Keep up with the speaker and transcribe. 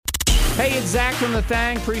Hey, it's Zach from The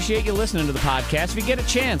Thang. Appreciate you listening to the podcast. If you get a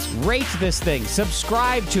chance, rate this thing,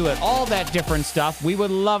 subscribe to it, all that different stuff. We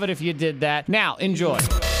would love it if you did that. Now, enjoy.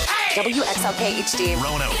 WXLK HD.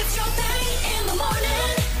 Rono. It's your thing in the morning.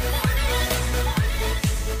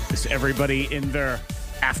 Is everybody in their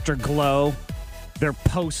afterglow, their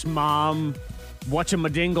post-mom,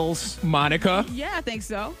 whatchamadingles, Monica. Yeah, I think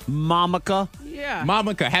so. Mamica? Yeah.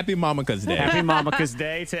 Mamaka. Happy Mamaka's Day. Happy Mamica's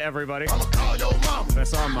Day to everybody.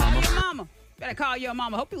 That's our Call mama. your mama. Better call your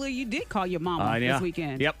mama. Hopefully you did call your mama Yeah. this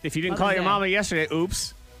weekend. Yep. If you didn't Mother's call your Day. mama yesterday,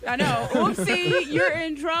 oops. I know. Oopsie, you're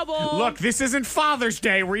in trouble. Look, this isn't Father's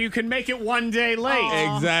Day where you can make it one day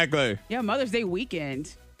late. Exactly. Yeah, Mother's Day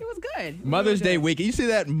weekend. It was good. Mother's Really Day good. weekend. You see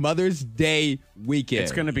that Mother's Day weekend?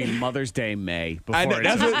 It's going to be Mother's Day May. I know, Before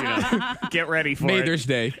that's it's, what- get ready for Mother's it.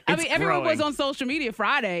 Day. I mean, everyone was growing. on social media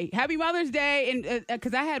Friday. Happy Mother's Day. And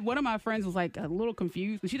because I had one of my friends was like a little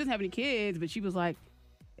confused, but she doesn't have any kids, but she was like,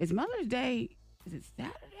 is Mother's Day, is it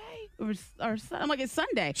Saturday? Or I'm like, it's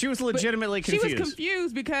Sunday. She was legitimately confused. She was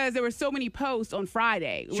confused because there were so many posts on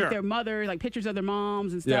Friday Sure. with their mother, like pictures of their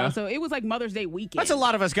moms and stuff. Yeah. So it was like Mother's Day weekend. That's a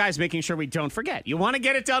lot of us guys making sure we don't forget. You want to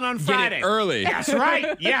get it done on Friday. Get it early. That's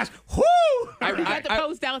right. Yes. Whoo! You got the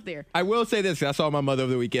post out there. I will say this. I saw my mother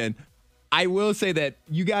over the weekend. I will say that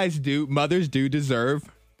you guys mothers do deserve,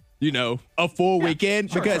 a full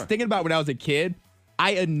weekend. Because thinking about when I was a kid,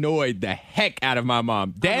 I annoyed the heck out of my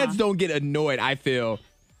mom. Dads don't get annoyed, I feel,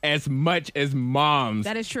 as much as moms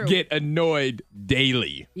That is true. get annoyed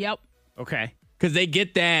daily. Yep. Okay. Because they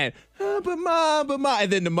get that, but mom.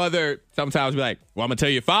 And then the mother sometimes be like, well, I'm going to tell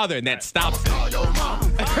your father. And that stops it.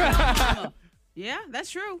 Yeah, that's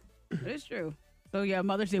true. It is true. So yeah,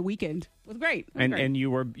 Mother's Day weekend was great. It was great. And you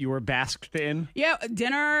were basked in? Yeah,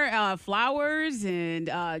 dinner, flowers, and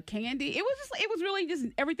candy. It was really just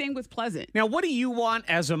everything was pleasant. Now, what do you want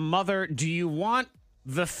as a mother? Do you want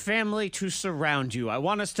the family to surround you? I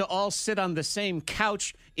want us to all sit on the same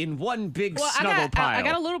couch in one big snuggle pile. I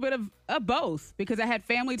got a little bit of both because I had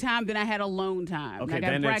family time, then I had alone time. Okay, I got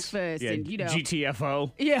then breakfast it's, and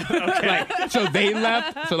GTFO. Yeah. So they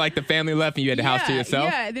left. So like the family left and you had the house to yourself?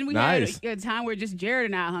 Yeah, and then we Nice. had a time where just Jared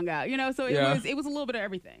and I hung out. So Yeah. it was a little bit of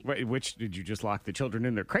everything. Wait, which did you just lock the children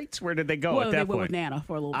in their crates? Where did they go Well, at they that went point? with Nana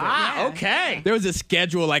for a little bit. Ah, Yeah. okay. There was a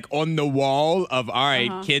schedule like on the wall of, all right,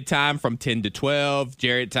 Uh-huh. kid time from 10 to 12,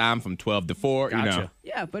 Jared time from 12 to 4, Gotcha.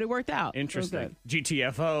 Yeah, but it worked out. Interesting.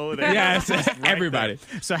 GTFO. Yes, Right everybody.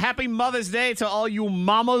 there. So happy Mother's Day to all you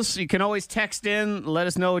mamas. You can always text in. Let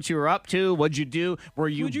us know what you were up to. What'd you do? Were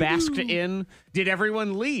you basked in? Did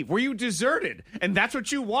everyone leave? Were you deserted? And that's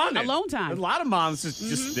what you wanted. Alone time. A lot of moms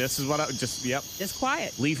just this is what I yep. Just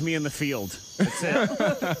quiet. Leave me in the field. That's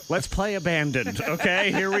it. Let's play abandoned.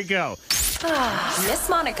 Okay, here we go. Miss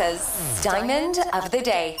Monica's Diamond of the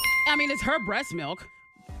Day. I mean, it's her breast milk.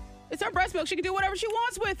 It's her breast milk. She can do whatever she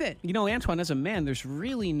wants with it. You know, Antoine, as a man, there's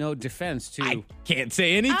really no defense to. I can't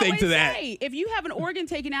say I anything always to that. say, if you have an organ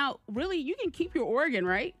taken out, really, you can keep your organ,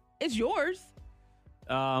 right? It's yours.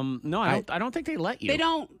 No, I don't think they let you. They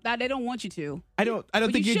don't want you to. I don't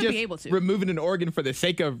But think you you're should just be able to. removing an organ for the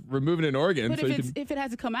sake of removing an organ. But so you if it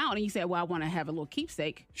has to come out and you say, well, I want to have a little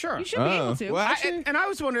keepsake, Sure. you should be able to. Well, And I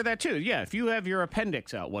always wonder that too. Yeah, if you have your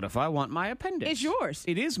appendix out, what if I want my appendix? It's yours.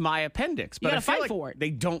 It is my appendix, but gotta I feel fight like for it. they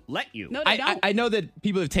don't let you. No, they don't. I know that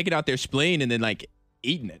people have taken out their spleen and then like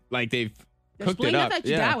eaten it. Like they've Their cooked spleen, it I up. thought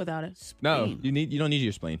you die without it. No, Spleen. you don't need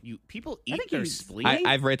your spleen. People I eat think their you- spleen.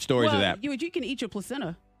 I've read stories well, of that. You can eat your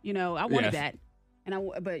placenta. I wanted Yes. that.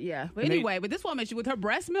 But yeah. But And they- anyway, but this woman, with her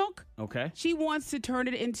breast milk, Okay. she wants to turn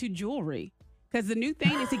it into jewelry. Because the new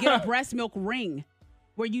thing is to get a breast milk ring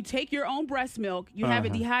where you take your own breast milk, you have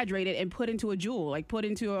it dehydrated and put into a jewel, like put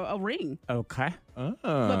into a ring. Okay.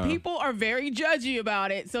 But people are very judgy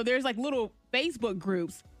about it. So there's like little Facebook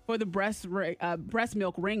groups for the breast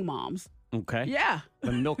milk ring moms. Okay. Yeah.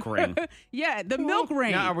 The milk ring. Yeah, the milk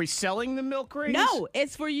ring. Now, are we selling the milk rings? No,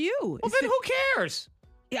 it's for you. Well, It's then who cares?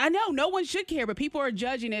 I know no one should care, but people are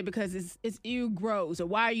judging it because it's ew gross. Or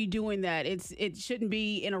why are you doing that? It shouldn't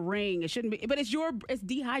be in a ring. It shouldn't be, but it's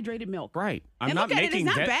dehydrated milk. Right. I'm And not look at it, it's making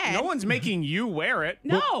not that. bad. No one's making you wear it.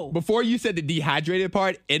 No. Before you said the dehydrated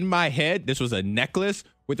part, in my head, this was a necklace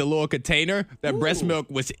with a little container that breast milk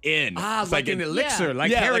was in. Ah, It's like an elixir, Yeah.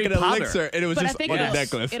 like yeah, Harry like an Potter. elixir, and it was but I just think on the it'll,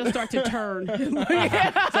 necklace. it'll start to turn.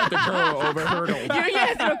 Start to curl over.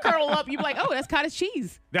 Yes, it'll curl up. You'll be like, oh, that's cottage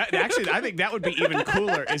cheese. That actually, I think that would be even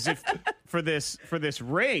cooler. Is if for this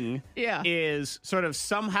ring, Yeah. is sort of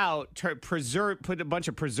somehow put a bunch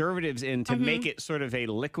of preservatives in to make it sort of a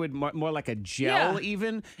liquid, more like a gel, Yeah.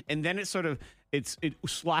 even, and then it sort of it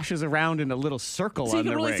sloshes around in a little circle So you on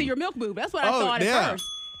can the really ring. see your milk boob. That's what I Oh, thought yeah. at first.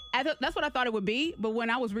 That's what I thought it would be. But when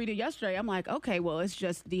I was reading yesterday, I'm like, okay, well, it's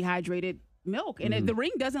just dehydrated milk, and the ring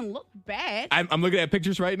doesn't look bad. I'm looking at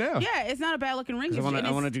pictures right now. Yeah, it's not a bad looking ring.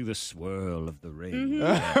 I want to do the swirl of the ring.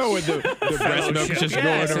 With the breast milk just Yeah,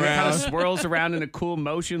 going so it kind around. of swirls around in a cool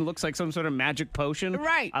motion. Looks like some sort of magic potion.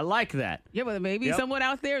 Right. I like that. Yeah, but maybe Yep. someone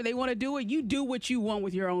out there, they want to do it. You do what you want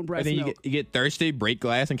with your own breast And then milk. you get thirsty, break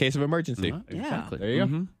glass in case of emergency. Exactly. There you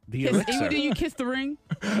go. The Kiss, elixir. do you kiss the ring?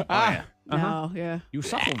 Yeah. No, yeah. You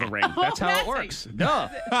suckle the ring. That's how it That's works. Duh.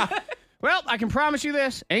 Well, I can promise you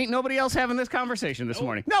this. Ain't nobody else having this conversation this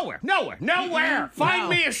morning. Nowhere. Find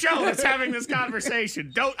me a show that's having this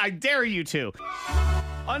conversation. I dare you to.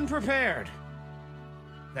 Unprepared.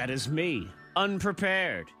 That is me.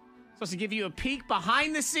 Unprepared. Supposed to give you a peek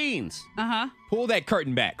behind the scenes. Pull that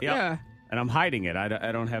curtain back. Yep. Yeah. And I'm hiding it. I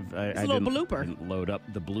don't have. I a little didn't- blooper. Didn't load up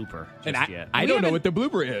the blooper just And yet. I We don't know haven't- what the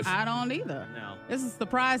blooper is. I don't either. No. This is a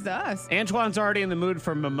surprise to us. Antoine's already in the mood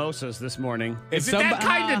for mimosas this morning. If Is it that somebody-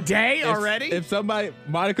 kind of day already? If somebody,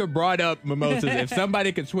 Monica brought up mimosas. If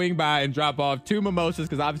somebody could swing by and drop off 2 mimosas,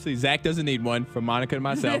 because obviously Zach doesn't need one, from Monica and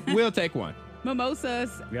myself, we'll take one.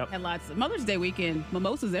 Mimosas. Yep. Had lots of Mother's Day weekend.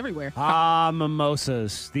 Mimosas everywhere.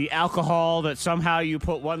 Mimosas. The alcohol that somehow you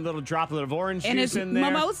put one little droplet of orange And juice it's in there.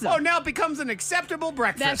 mimosa. Oh, now it becomes an acceptable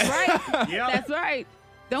breakfast. That's right. Yep. That's right.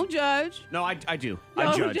 Don't judge. No, I do. No,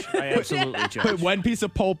 I judge. I absolutely Put judge. 1 piece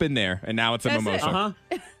of pulp in there, and now it's a That's it. mimosa.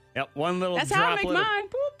 Uh-huh. Yep, one little That's how I droplet. make mine.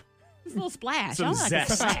 Boop. Just a little splash. Some I like a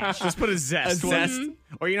zest. splash. Just put a zest. A zest.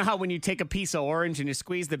 Or you know how when you take a piece of orange and you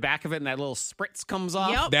squeeze the back of it and that little spritz comes off?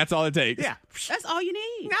 Yep. That's all it takes. Yeah. That's all you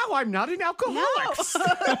need. Now I'm not an alcoholic.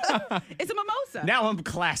 It's a mimosa. Now I'm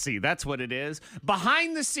classy. That's what it is.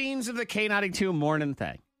 Behind the scenes of the K92 morning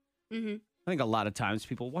thing. Mm-hmm. I think a lot of times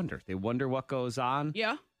people wonder. They wonder what goes on.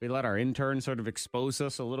 Yeah. We let our intern sort of expose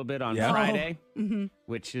us a little bit on Yeah. Friday,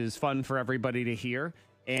 which is fun for everybody to hear.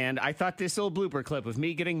 And I thought this little blooper clip of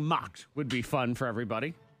me getting mocked would be fun for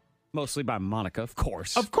everybody. Mostly by Monica, of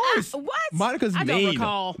course. Of course. What? Monica's I mean. don't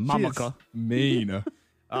recall. She is Monica. mean.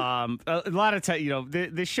 A lot of time,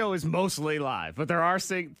 this show is mostly live, but there are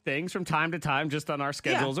things from time to time just on our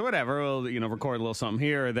schedules or whatever. We'll, record a little something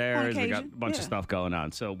here or there. On We got a occasion, bunch of stuff going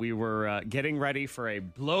on. So we were getting ready for a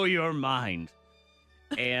blow your mind.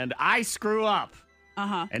 And I screw up.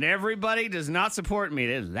 Uh-huh. And everybody does not support me.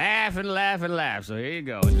 They laugh and laugh and laugh. So here you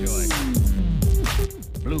go. Enjoy.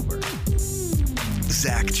 Blooper.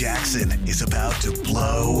 Zach Jackson is about to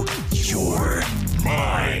blow your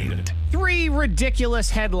mind. 3 ridiculous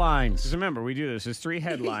headlines. 'Cause remember, we do this. There's 3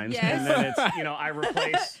 headlines. Yes. And then it's, I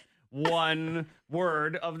replace one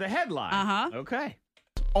word of the headline. Uh-huh. Okay.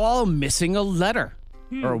 All missing a letter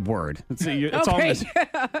or a word. It's all Okay. missing.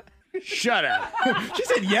 Shut up. She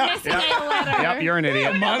said, yeah. Yep, you're an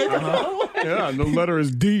idiot. Monica. Yeah, and the letter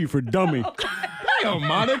is D for dummy. Yo,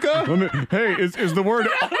 Monica. Hey, is the word...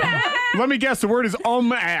 Let me guess, the word is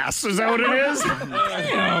ass. Is that what it is?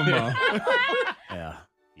 Yeah,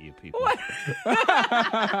 you people.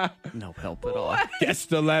 No help at all. Guess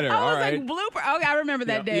the letter. I All was right. like, blooper. Okay, I remember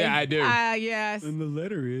that day. Yeah, I do. Yes. And the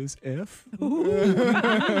letter is F.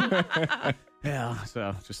 Yeah,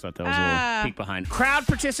 so just thought that was a little peek behind. Crowd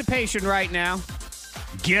participation right now.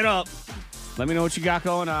 Get up. Let me know what you got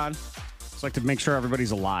going on. Just like to make sure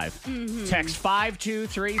everybody's alive. Text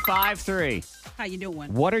 52353. How you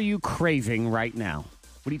doing? What are you craving right now?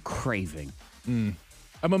 What are you craving?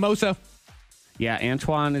 A mimosa. Yeah,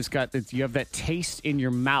 Antoine has got, you have that taste in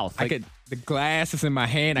your mouth. The glass is in my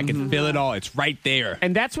hand. I can feel it all. It's right there.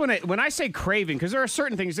 And that's when I say craving, because there are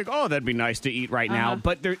certain things like, oh, that'd be nice to eat right now.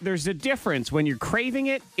 But there's a difference. When you're craving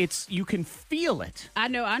it, you can feel it. I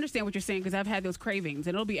know. I understand what you're saying because I've had those cravings,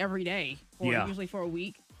 and it'll be every day, usually for a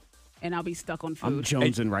week, and I'll be stuck on I'm food.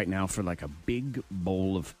 jonesing right now for like a big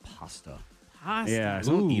bowl of pasta. Pasta. Yeah, I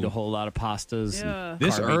don't eat a whole lot of pastas. Yeah. and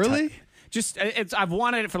This carby early? type. I've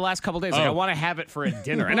wanted it for the last couple of days. Like, I want to have it for a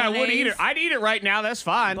dinner, and I would eat it. I'd eat it right now. That's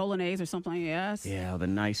fine. Bolognese or something. Yes. Yeah, the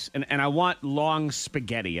nice and I want long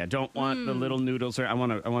spaghetti. I don't want the little noodles. I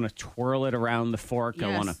want to twirl it around the fork. I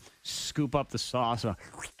Yes. want to scoop up the sauce.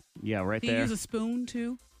 Yeah, right Do you there. use a spoon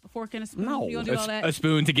too? A fork and a spoon? No. You don't do all that? A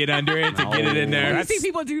spoon to get under it, to get it in there. You see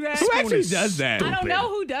people do that? Who actually does that? I don't know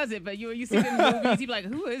who does it, but you see it in movies. You be like,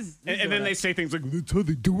 who is? And then they say things like, "That's how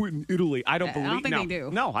they do it in Italy." I don't I believe. don't think no. they do.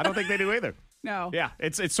 No, I don't think they do either. No. Yeah,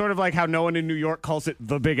 it's sort of like how no one in New York calls it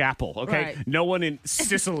the Big Apple. Okay, Right. no one in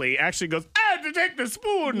Sicily actually goes, "I had to take the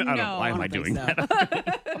spoon." I don't. No, Why am I don't doing think so.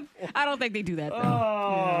 that? I don't think they do that, though.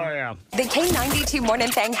 Oh yeah. The K92 Morning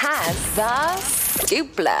Thing has the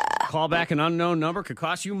dupla. Call back an unknown number could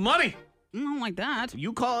cost you money. I don't like that.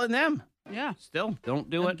 You calling them? Yeah. Still, don't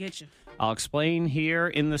do I'll it. get you. I'll explain here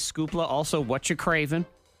in the Scoopla also what you're craving.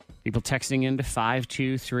 People texting into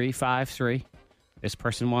 52353. This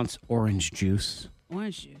person wants orange juice.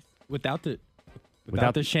 Orange juice. Without the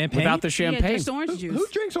champagne. Without the Yeah, champagne. just orange juice. Who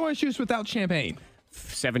drinks orange juice without champagne?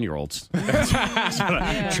 7-year-olds.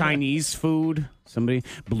 Chinese food. Somebody.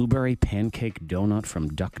 Blueberry pancake donut from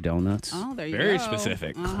Duck Donuts. Oh, there you Very go.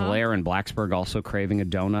 specific. Claire in Blacksburg also craving a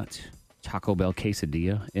donut. Taco Bell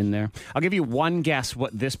quesadilla in there. I'll give you one guess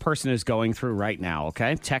what this person is going through right now,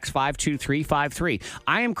 okay? Text 52353.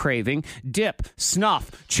 I am craving dip,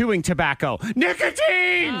 snuff, chewing tobacco,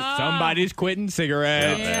 nicotine! Somebody's quitting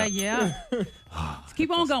cigarettes. Yeah. Just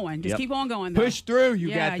keep on going. Just Yep. keep on going. Though. Push through. You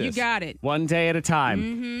yeah, got this. you got it. One day at a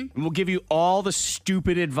time. And we'll give you all the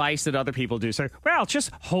stupid advice that other people do. Say, well,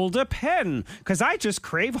 just hold a pen, because I just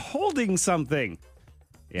crave holding something.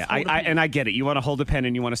 Yeah, I get it. You want to hold a pen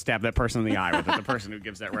and you want to stab that person in the eye with it, the person who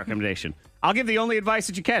gives that recommendation. I'll give the only advice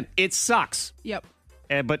that you can. It sucks, Yep.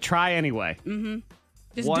 but try anyway.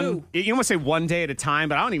 Just One, do. You almost say one day at a time,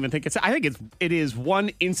 but I don't even think it's. I think it is one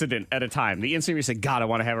incident at a time. The instant you say, God, I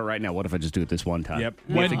want to have it right now. What if I just do it this one time? Yep.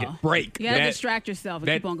 You have to One get- break. You gotta distract yourself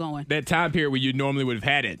and keep on going. That time period where you normally would have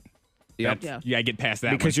had it. Yep. That's- You gotta get past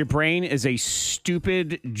that Because one. your brain is a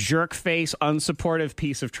stupid, jerk face, unsupportive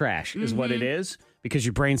piece of trash, is what it is. Because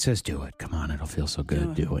your brain says, do it. Come on, it'll feel so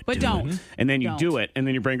good. Do it. But do don't. It. And then you Don't. do it, and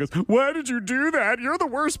then your brain goes, why did you do that? You're the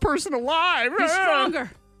worst person alive. Be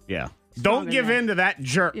stronger. Yeah. Stronger Don't give than in to that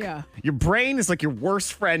jerk. Yeah. Your brain is like your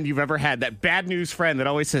worst friend you've ever had. That bad news friend that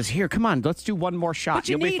always says, here, come on, let's do one more shot. But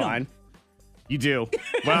you You'll be need 'em. fine. You do.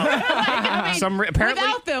 Well, apparently,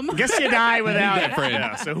 without them. guess you die without that it. friend.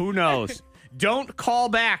 Yeah, so who knows? Don't call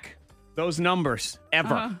back those numbers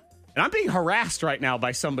ever. And I'm being harassed right now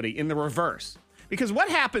by somebody in the reverse. Because what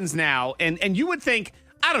happens now, and you would think,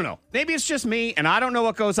 I don't know, maybe it's just me, and I don't know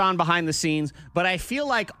what goes on behind the scenes, but I feel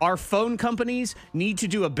like our phone companies need to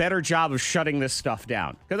do a better job of shutting this stuff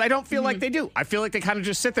down. Because I don't feel like they do. I feel like they kind of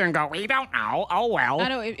just sit there and go, we don't know. Oh, well. I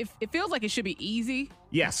know it feels like it should be easy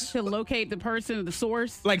Yes. to locate the person or the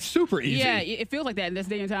source. Like super easy. Yeah, it feels like that in this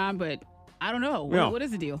day and time, but I don't know. No. What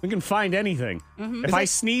is the deal? We can find anything. If I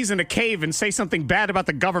sneeze in a cave and say something bad about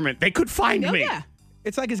the government, they could find Oh, me. yeah.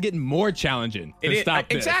 It's like it's getting more challenging to It is- stop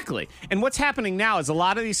this. Exactly. And what's happening now is a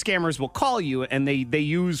lot of these scammers will call you and they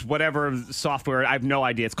use whatever software. I have no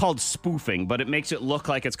idea. It's called spoofing, but it makes it look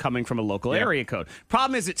like it's coming from a local area code.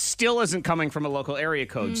 Problem is, it still isn't coming from a local area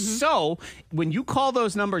code. So when you call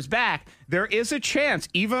those numbers back, there is a chance,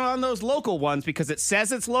 even on those local ones, because it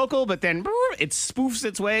says it's local, but then it spoofs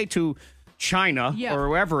its way to China Yeah. or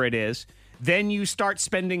wherever it is. Then you start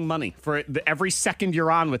spending money for every second you're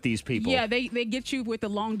on with these people. Yeah, they get you with the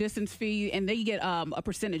long distance fee, and they get a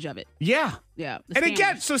percentage of it. Yeah. Yeah. the And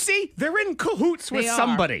again, scammers. so see, they're in cahoots with They are.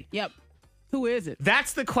 somebody. Yep. Who is it?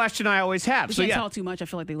 That's the question I always have. We So can't yeah, talk too much. I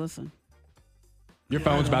feel like they listen. Your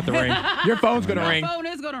phone's about to ring. Your phone's gonna ring. Phone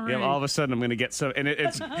is gonna ring. yeah, all of a sudden I'm going to get so, and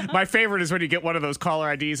it's my favorite is when you get one of those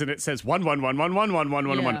caller IDs and it says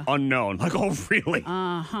 111111111 Yeah. unknown. Like, oh really?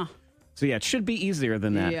 Uh-huh. So yeah, it should be easier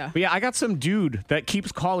than that. Yeah. But yeah, I got some dude that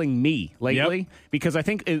keeps calling me lately because I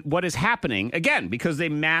think what is happening, again, because they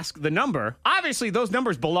mask the number, obviously those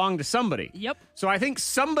numbers belong to somebody. Yep. So I think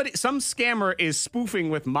some scammer is spoofing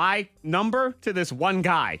with my number to this one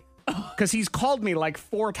guy because he's called me like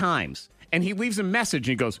 4 times and he leaves a message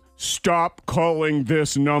and he goes, stop calling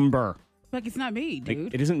this number. Like, it's not me, Like,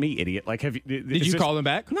 dude. it isn't me, idiot. Like, have you? Did you call him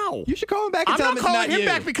back? No. You should call him back and I'm tell not him it's calling not him you.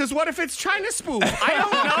 back because what if it's China spoof? I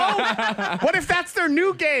don't know. What if that's their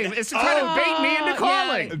new game? Is to try to bait me into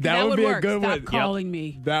calling. Yeah, That would be a work. good Stop one. Yep. calling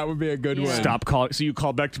me. That would be a good Yeah. one. Stop calling. So you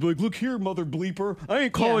call back to be like, look here, mother bleeper. I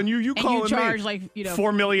ain't calling you. You And calling you charge me. like,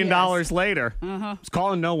 $4 million yes. later. It's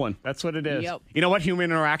calling no one. That's what it is. Yep. You know what? Human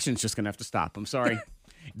interaction's just gonna have to stop. I'm sorry.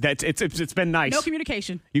 It's been nice. No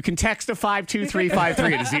communication. You can text to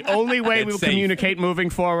 52353. It is the only way we will It's safe. communicate moving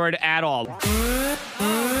forward at all.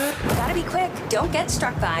 Gotta be quick. Don't get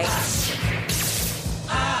struck by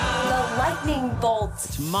the lightning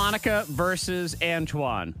bolt. Monica versus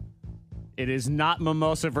Antoine. It is not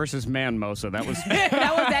Mimosa versus Manmosa. That was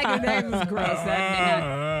that was gross.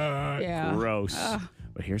 Yeah. gross.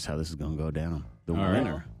 But here's how this is going to go down. The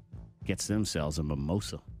winner gets themselves a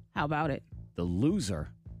mimosa. How about it? The loser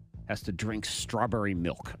has to drink strawberry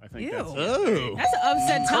milk. I think that's Ooh. That's an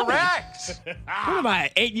upset tummy. correct. What am I,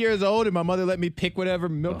 8 years old and my mother let me pick whatever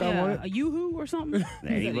milk I Yeah. wanted? A yoo-hoo or something?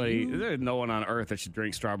 Anybody, Is that a yoo-hoo? there's no one on earth that should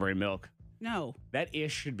drink strawberry milk. No. That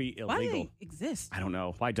ish should be Why do illegal. they exist? I don't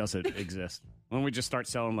know. Why does it exist? Why don't we just start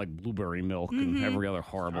selling like blueberry milk and every other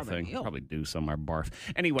horrible Strawberry thing? milk. Probably do somewhere, barf.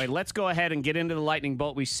 Anyway, let's go ahead and get into the lightning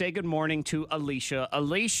bolt. We say good morning to Alicia.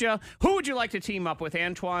 Alicia, who would you like to team up with,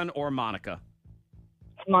 Antoine or Monica?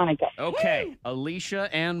 Monica. Okay, Alicia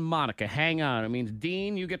and Monica. Hang on. It means,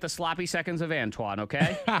 Dean, you get the sloppy seconds of Antoine,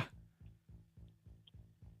 okay? Like,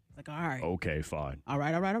 all right. Okay, fine. All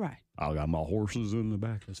right. I got my horses in the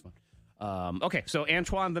back. That's fine. Okay, so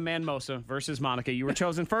Antoine the Man Mosa versus Monica. You were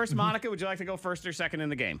chosen first. Monica, would you like to go first or second in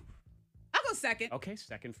the game? I'll go second. Okay,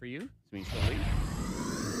 second for you. This means the lead.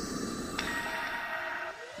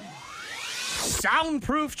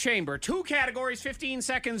 Soundproof chamber. 2 categories, 15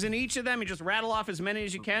 seconds in each of them. You just rattle off as many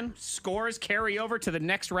as you can. Scores carry over to the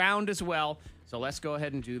next round as well. So let's go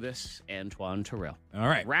ahead and do this, Antoine Terrell. All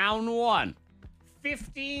right. Round 1.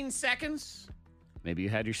 15 seconds. Maybe you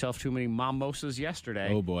had yourself too many mimosas yesterday.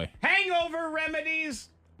 Oh, boy. Hangover remedies.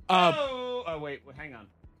 Wait, hang on.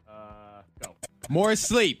 Go. More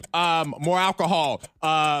sleep, more alcohol,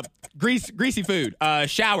 greasy food,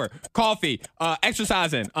 shower, coffee,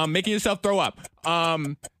 exercising, making yourself throw up,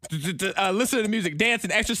 listening to music,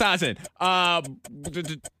 dancing, exercising,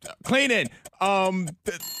 cleaning, I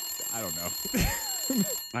don't know.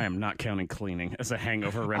 I am not counting cleaning as a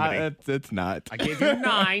hangover remedy. It's not. I gave you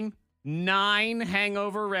 9. 9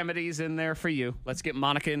 hangover remedies in there for you. Let's get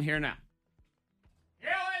Monica in here now. Here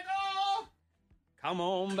we go. Come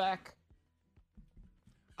on back.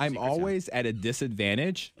 I'm always at a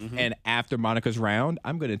disadvantage, and after Monica's round,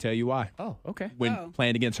 I'm going to tell you why. Oh, okay. When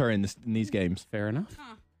playing against her in these games. Fair enough.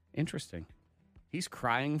 Interesting. He's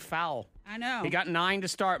crying foul. I know. He got 9 to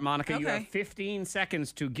start, Monica. You Okay. have 15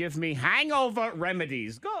 seconds to give me hangover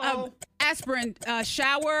remedies. Go. Aspirin,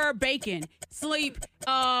 shower, bacon, sleep,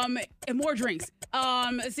 and more drinks.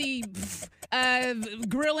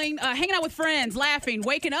 Grilling, hanging out with friends, laughing,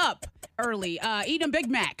 waking up early, eating a Big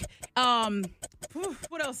Mac.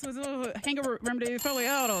 What else was hangover remedy? Probably.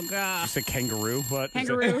 Oh God. Just a kangaroo. What?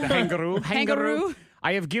 Kangaroo. Kangaroo.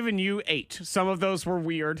 I have given you 8. Some of those were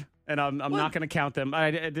weird, and I'm not going to count them.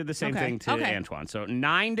 I did the same thing to Antoine. So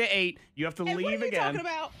 9 to 8. You have to leave What are you again. talking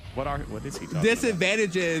about? What is he talking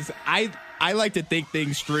Disadvantage is I like to think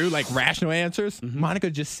things through, like rational answers. Monica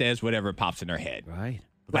just says whatever pops in her head. about? Right.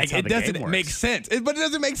 Like, it doesn't make sense. But it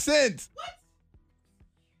doesn't make sense.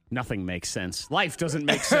 Nothing makes sense. Life doesn't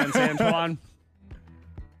make sense, Antoine.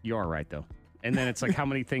 You are right, though. And then it's like, how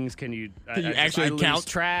many things can you actually I lose count?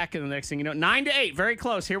 track? And the next thing you know, 9 to 8. Very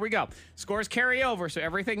close. Here we go. Scores carry over, so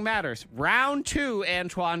everything matters. Round 2,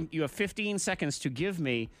 Antoine. You have 15 seconds to give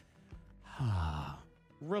me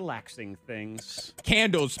relaxing things.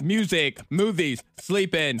 Candles, music, movies,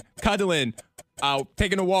 sleeping, cuddling,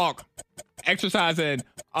 taking a walk, exercising,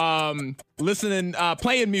 listening,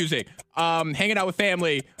 playing music, hanging out with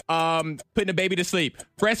family, putting a baby to sleep,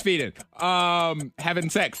 breastfeeding, having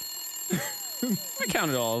sex. I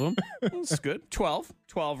counted all of them. That's good. 12.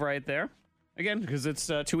 12 right there. Again, because it's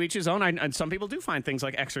to each his own. And some people do find things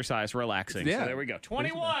like exercise relaxing. Yeah. So there we go.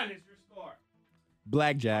 21 is your score.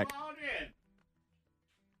 Blackjack. Come on in.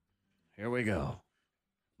 Here we go.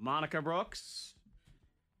 Monica Brooks.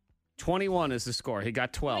 21 is the score. He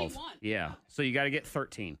got 12. 21? Yeah. So you got to get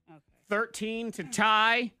 13. Okay. 13 to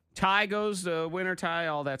tie. Tie goes the winner tie,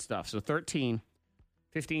 all that stuff. So 13.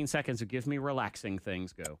 15 seconds to give me relaxing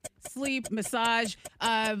things. Go. Sleep, massage,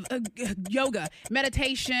 yoga,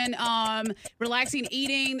 meditation, relaxing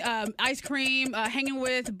eating, ice cream, hanging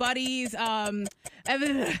with buddies, mowing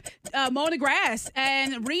the grass,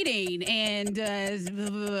 and reading,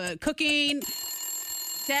 and cooking.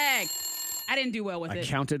 Tag. I didn't do well with I it.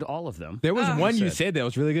 counted all of them. There was one you said. said that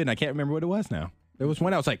was really good, and I can't remember what it was now. There was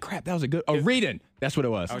one I was like, crap, that was a good... Oh, reading. That's what it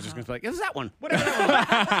was. I was just going to be like, it was that one. Whatever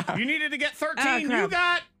that was. You needed to get 13. crap. You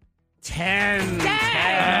got 10.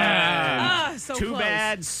 So Too close.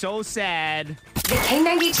 bad. So sad. The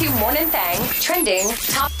K92 Morning Thang trending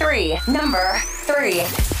top 3. Number 3.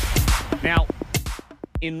 Now,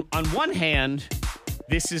 on one hand,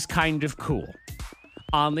 this is kind of cool.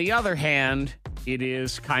 On the other hand, it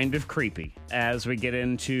is kind of creepy as we get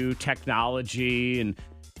into technology and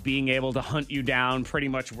being able to hunt you down pretty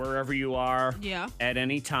much wherever you are at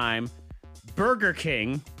any time. Burger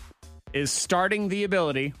King is starting the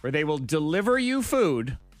ability where they will deliver you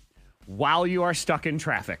food while you are stuck in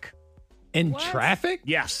traffic. In traffic?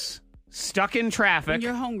 Yes. Stuck in traffic. When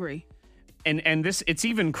you're hungry. And this, it's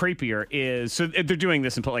even creepier is, so they're doing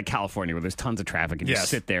this in like California where there's tons of traffic and you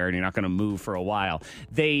sit there and you're not going to move for a while.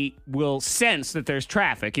 They will sense that there's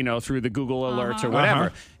traffic, through the Google alerts or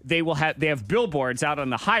whatever. They have billboards out on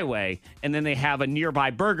the highway and then they have a nearby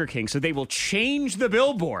Burger King. So they will change the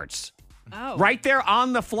billboards right there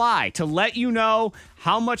on the fly to let you know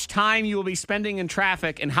how much time you will be spending in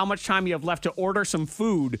traffic and how much time you have left to order some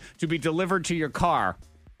food to be delivered to your car.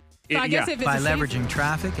 So I guess if it's By a safe- leveraging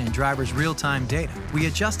traffic and drivers' real-time data, we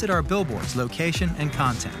adjusted our billboards' location and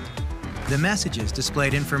content. The messages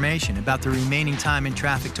displayed information about the remaining time in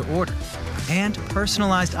traffic to order and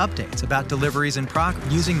personalized updates about deliveries in progress.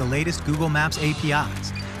 Using the latest Google Maps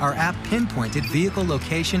APIs, our app pinpointed vehicle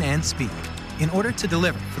location and speed in order to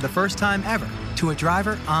deliver for the first time ever to a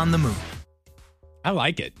driver on the move. I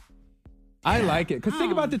like it. I like it. Because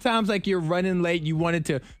think about the times like you're running late, you wanted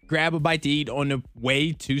to grab a bite to eat on the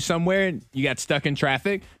way to somewhere, and you got stuck in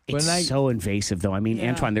traffic. It's so invasive, though. I mean,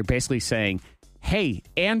 Antoine, they're basically saying, hey,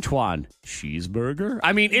 Antoine, cheeseburger?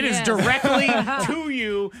 I mean, it is directly to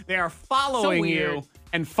you. They are following you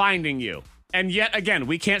and finding you. And yet, again,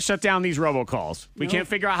 we can't shut down these robocalls. We can't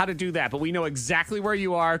figure out how to do that, but we know exactly where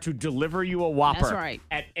you are to deliver you a Whopper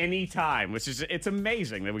at any time, which is, it's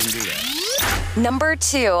amazing that we can do that. Number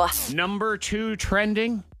 2. Number 2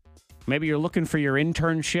 trending. Maybe you're looking for your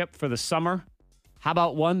internship for the summer. How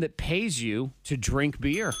about one that pays you to drink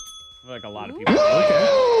beer? Like a lot of people.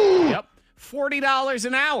 Okay. Yep. $40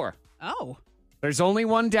 an hour. Oh. There's only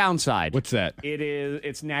one downside. What's that?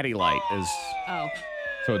 It's Natty Light.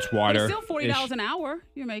 So it's water. But it's still $40 an hour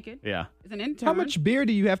you make it. Yeah. It's an intern. How much beer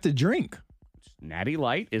do you have to drink? Natty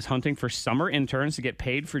Light is hunting for summer interns to get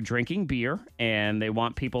paid for drinking beer, and they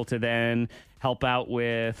want people to then help out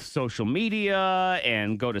with social media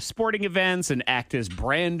and go to sporting events and act as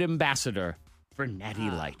brand ambassador for Natty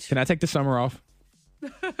Light. Can I take the summer off?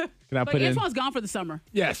 Can I But put in? Antoine's gone for the summer.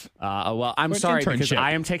 Yes. Well, I'm For an sorry because internship.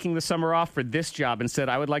 I am taking the summer off for this job. Instead,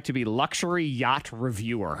 I would like to be luxury yacht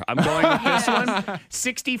reviewer. I'm going with this one.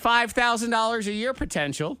 $65,000 a year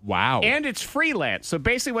potential. Wow. And it's freelance. So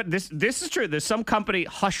basically what this is true. There's some company,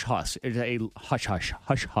 Hush Hush, is a Hush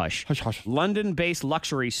Hush, London-based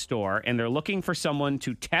luxury store, and they're looking for someone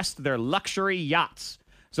to test their luxury yachts.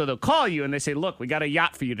 So they'll call you and they say, look, we got a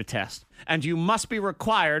yacht for you to test. And you must be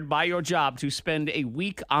required by your job to spend a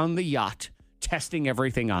week on the yacht testing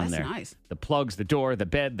everything on there. That's nice. The plugs, the door, the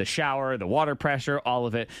bed, the shower, the water pressure, all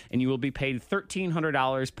of it. And you will be paid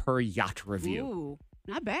 $1,300 per yacht review. Ooh,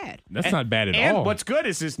 not bad. That's not bad at all. And what's good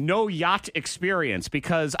is this no yacht experience,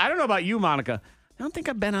 because I don't know about you, Monica. I don't think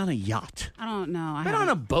I've been on a yacht. I don't know. I've been on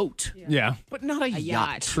a boat. Yeah. But not a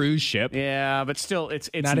yacht. Cruise ship. Yeah, but still, it's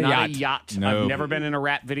Not not, a a yacht. yacht. No. I've never been in a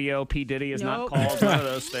rap video. P. Diddy is not Nope. called one of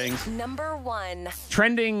those things. Number 1.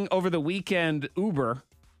 Trending over the weekend, Uber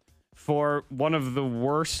for one of the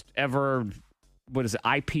worst ever, what is it,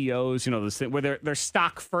 IPOs, you know, this thing where their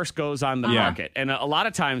stock first goes on the market. And a lot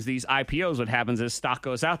of times these IPOs, what happens is stock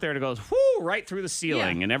goes out there and it goes whoo, right through the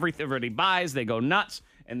ceiling. And everybody buys, they go nuts.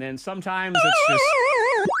 And then sometimes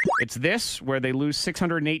it's this where they lose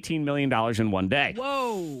 $618 million in one day.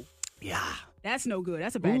 Whoa. Yeah. That's no good.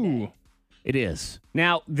 That's a bad day. It is.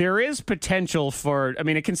 Now, there is potential for, I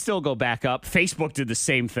mean, it can still go back up. Facebook did the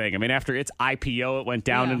same thing. I mean, after its IPO, it went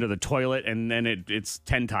down into the toilet, and then it's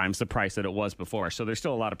 10 times the price that it was before. So there's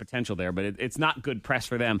still a lot of potential there, but it's not good press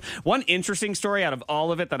for them. One interesting story out of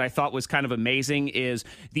all of it that I thought was kind of amazing is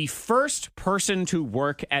the first person to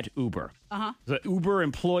work at Uber. The Uber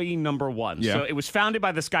employee number 1. Yeah. So it was founded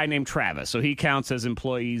by this guy named Travis. So he counts as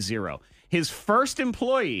employee 0. His first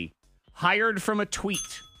employee hired from a tweet.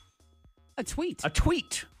 A tweet. A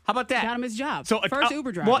tweet. How about that? Got him his job. So First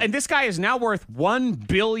Uber driver. Well, and this guy is now worth $1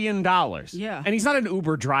 billion. Yeah. And he's not an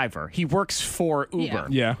Uber driver. He works for Uber.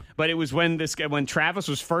 Yeah. But it was when Travis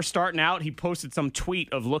was first starting out, he posted some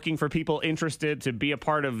tweet of looking for people interested to be a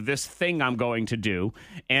part of this thing I'm going to do.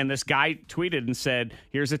 And this guy tweeted and said,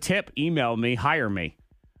 here's a tip, email me, hire me.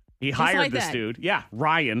 He hired like this that. dude. Yeah,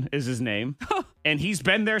 Ryan is his name. And he's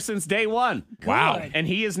been there since day one. Wow. And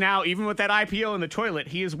he is now, even with that IPO in the toilet,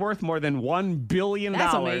 he is worth more than $1 billion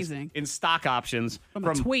That's amazing. in stock options. From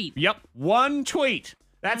a tweet. Yep, one tweet.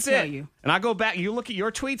 That's I tell it. you. And I go back, you look at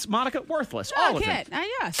your tweets, Monica, worthless. All of it.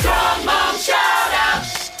 Yes.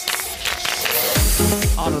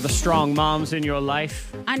 Honor the strong moms in your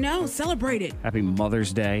life. I know. Celebrate it. Happy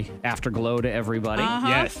Mother's Day. Afterglow to everybody.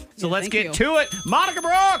 Yes. So Yeah, let's thank get you. to it. Monica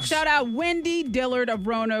Brooks. Shout out Wendy Dillard of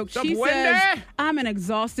Roanoke. What's up, She Wendy? says, I'm an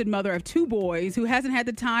exhausted mother of 2 boys who hasn't had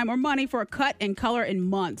the time or money for a cut and color in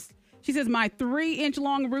months. She says, my 3-inch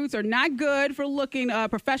long roots are not good for looking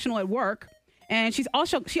professional at work. And she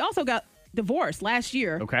also got divorced last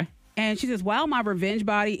year. Okay. And she says, while my revenge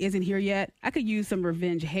body isn't here yet, I could use some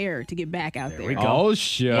revenge hair to get back out there. we go. Oh,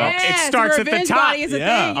 shit. Yes, It starts the at the revenge top. body is a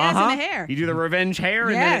thing. Yes, in the hair. You do the revenge hair,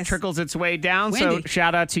 and then it Yes. trickles its way down. So Wendy.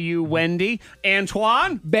 shout out to you, Wendy.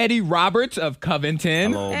 Antoine. Betty Roberts of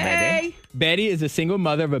Covington. Hello, Hey. Betty is a single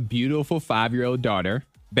mother of a beautiful 5-year-old daughter.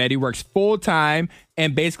 Betty works full-time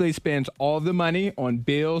and basically spends all the money on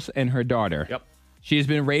bills and her daughter. Yep. She has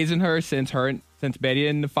been raising her since Betty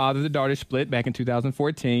and the father of the daughter split back in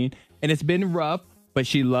 2014. And it's been rough, but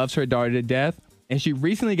she loves her daughter to death. and she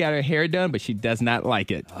recently got her hair done, but she does not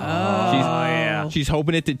like it. yeah. She's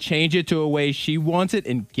hoping it to change it to a way she wants it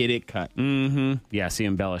and get it cut. Yeah, see,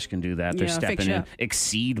 Embellish can do that. They're Yeah, fix stepping you in. up.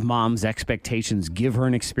 Exceed mom's expectations. Give her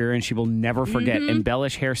an experience she will never forget.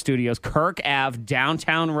 Embellish Hair Studios, Kirk Ave,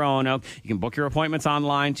 downtown Roanoke. You can book your appointments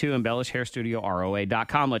online too.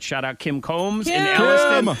 EmbellishHairStudioROA.com. Let's shout out Kim Combs in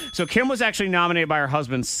Elliston. So Kim was actually nominated by her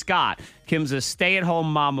husband, Scott. Kim's a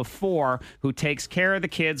stay-at-home mom of 4 who takes care of the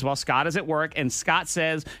kids while Scott is at work. And Scott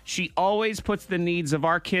says she always puts the needs of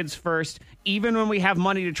our kids first. Even when we have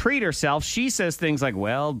money to treat herself, she says things like,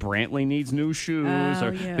 well, Brantley needs new shoes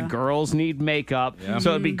or the girls need makeup.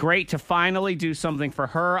 So it'd be great to finally do something for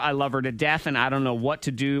her. I love her to death, and I don't know what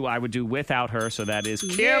to do I would do without her. So that is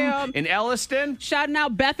Kim in Elliston. Shouting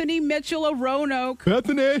out Bethany Mitchell of Roanoke.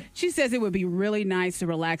 Bethany. She says it would be really nice to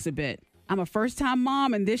relax a bit. I'm a first-time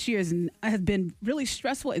mom, and this year has been really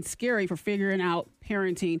stressful and scary for figuring out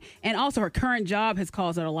parenting. And also, her current job has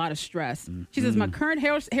caused her a lot of stress. She says, my current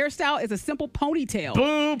hairstyle is a simple ponytail.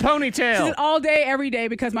 Boo, ponytail. She says, all day, every day,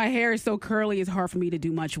 because my hair is so curly, it's hard for me to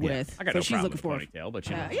do much with. I got so no she's problem looking with for ponytail, but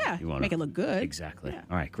you know, you make it look good. Exactly.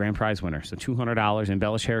 All right, grand prize winner. So $200,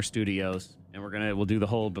 Embellish Hair Studios, and we'll do the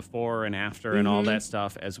whole before and after and all that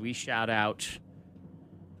stuff as we shout out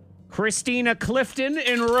Christina Clifton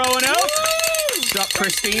in Roanoke. What's up,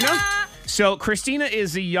 Christina? So Christina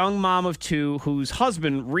is a young mom of 2 whose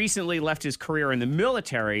husband recently left his career in the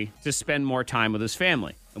military to spend more time with his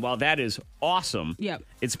family. And while that is awesome,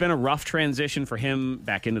 it's been a rough transition for him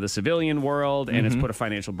back into the civilian world, and it's put a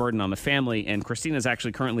financial burden on the family. And Christina is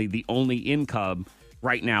actually currently the only income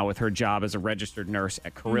right now with her job as a registered nurse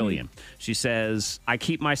at Carillion. She says, I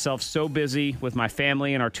keep myself so busy with my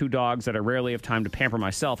family and our 2 dogs that I rarely have time to pamper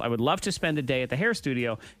myself. I would love to spend a day at the hair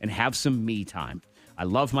studio and have some me time. I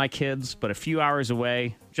love my kids, but a few hours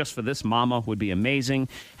away just for this mama would be amazing.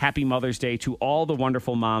 Happy Mother's Day to all the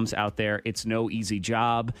wonderful moms out there. It's no easy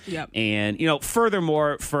job. And,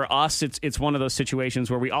 furthermore, for us, it's one of those situations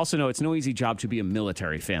where we also know it's no easy job to be a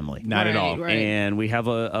military family. Not at all. Right. And we have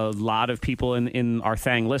a lot of people in our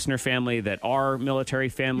Thang listener family that are military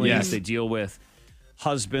families. Yes. They deal with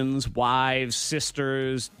husbands, wives,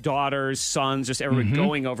 sisters, daughters, sons, just everybody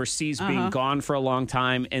going overseas, being gone for a long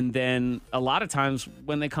time. And then a lot of times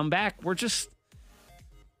when they come back,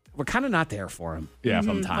 we're kind of not there for them. Yeah.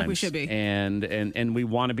 Sometimes. Like we should be. And we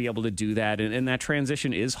want to be able to do that. And that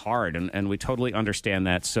transition is hard. And we totally understand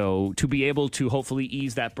that. So to be able to hopefully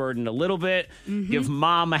ease that burden a little bit, give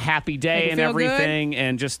mom a happy day and everything,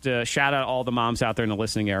 and just shout out all the moms out there in the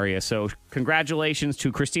listening area. So congratulations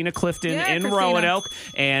to Christina Clifton in Roanoke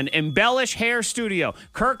and Embellish Hair Studio,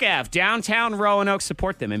 Kirk Ave, downtown Roanoke.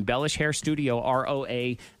 Support them. Embellish Hair Studio,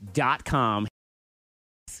 ROA.com.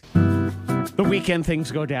 The weekend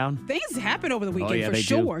things go down. Things happen over the weekend for they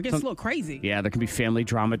sure. do. It gets a little crazy. Yeah, there can be family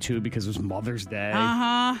drama too because it was Mother's Day.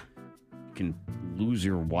 You can lose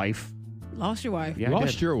your wife. Lost your wife. Yeah, I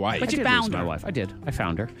Lost did. your wife. But I you did found lose my her. wife. I did. I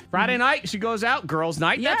found her. Friday night, she goes out. Girls'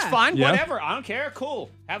 night. That's Yeah. fine. Yeah. Whatever. I don't care. Cool.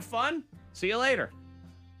 Have fun. See you later.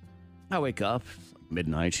 I wake up. It's like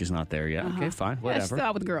midnight. She's not there yet. Okay, fine. Yeah, Whatever. still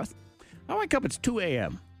out with the girls. I wake up. It's 2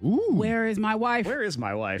 a.m. Ooh. Where is my wife? Where is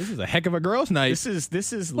my wife? This is a heck of a girls' night. This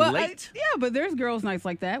is Well, late. yeah, but there's girls' nights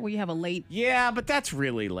like that where you have a late. Yeah, but that's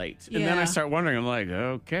really late. And then I Yeah. start wondering, I'm like,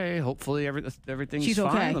 okay, hopefully everything's She's fine.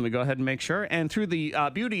 okay. Let me go ahead and make sure. And through the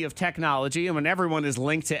beauty of technology, and when everyone is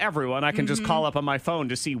linked to everyone, I can just call up on my phone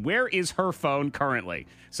to see where is her phone currently.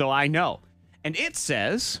 So I know. And it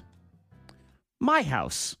says, my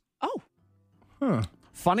house. Oh,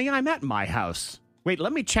 Funny, I'm at my house. Wait,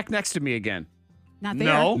 let me check next to me again. not there.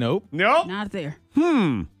 No. Nope. Nope. Not there.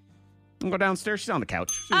 I'll go downstairs. She's on the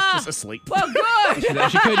couch. She's just asleep. Well, good.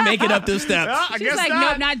 She couldn't make it up the steps. Yeah, I She's guess like,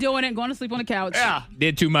 not. nope, not doing it. Going to sleep on the couch. Yeah.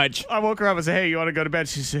 Did too much. I woke her up and said, hey, you want to go to bed?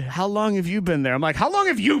 She said, how long have you been there? I'm like, how long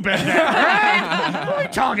have you been there? Right? What are we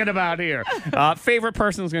talking about here? Favorite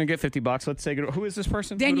person is going to get $50. Let's say, who is this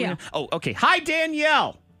person? Who do we Danielle. know? Oh, okay. Hi,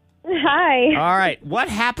 Danielle. Hi. All right. What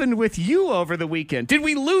happened with you over the weekend? Did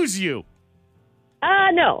we lose you?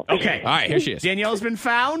 No. Okay. All right, here she is. Danielle's been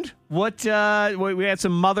found. What? We had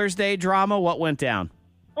some Mother's Day drama. What went down?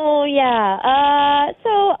 Oh, yeah.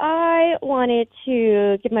 So I wanted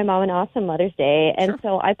to give my mom an awesome Mother's Day, and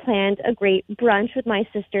so I planned a great brunch with my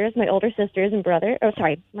sisters, my older sisters and brother. Oh,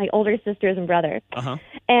 sorry, my older sisters and brother. Uh-huh.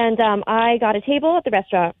 And I got a table at the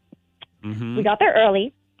restaurant. We got there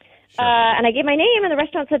early. And I gave my name, and the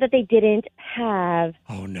restaurant said that they didn't have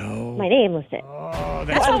Oh, no. my name listed. Oh,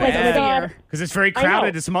 That's that's I was like, oh my bad. God. Because it's very I know.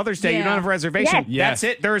 crowded. It's Mother's Day. You Yeah. don't have a reservation. Yes.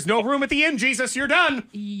 That's it. There is no room at the inn, Jesus. You're done.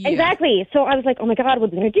 Yeah. Exactly. So I was like, oh my God, what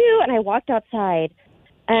are we going to do? And I walked outside,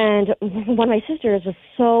 and one of my sisters was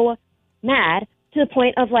so mad to the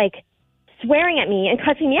point of like swearing at me and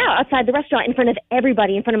cussing me out outside the restaurant in front of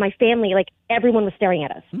everybody, in front of my family. Like everyone was staring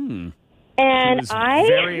at us. And She was I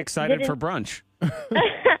very excited didn't- for brunch.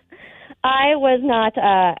 I was not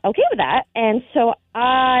okay with that, and so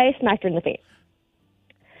I smacked her in the face.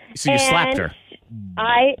 So you slapped her.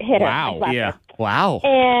 I hit her. Wow. I slapped Yeah. her. Wow.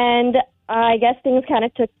 And I guess things kind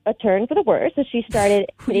of took a turn for the worse. So she started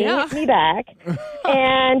hitting Yeah. me back.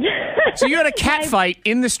 And So you had a cat fight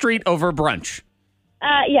in the street over brunch.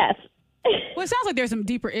 yes. Well, it sounds like there's some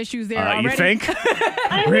deeper issues there You already. think?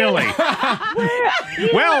 Really?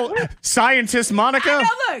 Well, scientist Monica.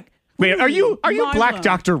 Now look. Wait, are you Mind Black blown.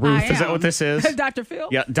 Dr. Ruth? I Is that am. what this is? Dr. Phil?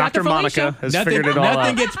 Yeah, Dr. Monica Felicia? has Nothing, figured it all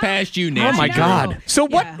nothing out. gets past you, Oh Nancy. my know. God! So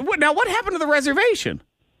Yeah. what? Now what happened to the reservation?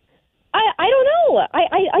 I don't know.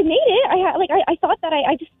 I made it. I thought that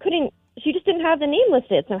I just couldn't. She just didn't have the name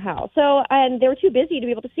listed somehow. So and they were too busy to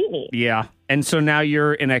be able to see me. Yeah, and so now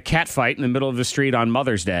you're in a cat fight in the middle of the street on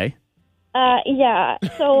Mother's Day. Yeah.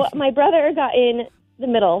 So my brother got in the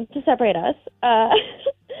middle to separate us.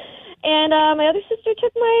 And my other sister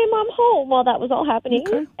took my mom home while that was all happening.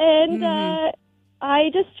 Okay. And I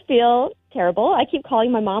just feel terrible. I keep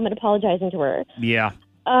calling my mom and apologizing to her. Yeah.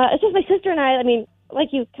 It's just my sister and I mean, like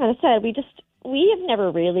you kind of said, we have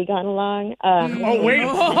never really gotten along. Oh wait.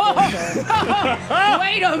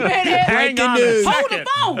 Wait a minute. Hang Breaking on news. a Hold second. the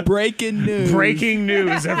phone. Breaking news. Breaking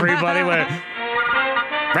news, everybody.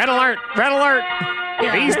 Red alert! Red alert!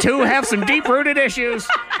 These two have some deep-rooted issues,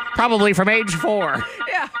 probably from age 4.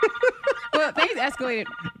 Yeah. Well, things escalated.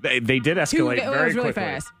 They did escalate It was very really quickly.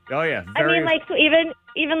 fast. Oh yeah, I very. mean, like, so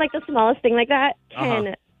even like the smallest thing like that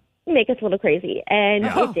can make us a little crazy, and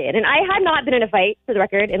it did. And I had not been in a fight, for the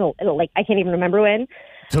record, in like I can't even remember when.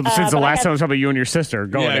 so since the but I last have- time it was probably you and your sister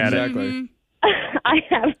going Yeah, at it. exactly.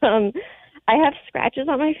 I have scratches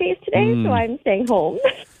on my face today, so I'm staying home.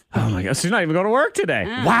 Oh my God, she's not even going to work today.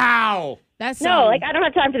 Wow. That's No, like I don't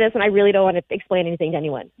have time for this, and I really don't want to explain anything to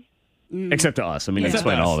anyone. Except to us. I mean, you Except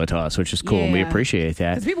explain us. all of it to us, which is cool, and we Yeah. appreciate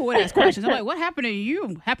that. because people would ask questions. I'm like, what happened to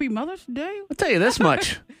you? Happy Mother's Day? I'll tell you this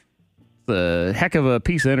much. It's a heck of a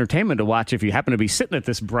piece of entertainment to watch if you happen to be sitting at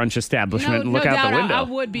this brunch establishment and look out doubt the window. I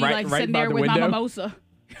would be Right- like right sitting by there the with my window? mimosa.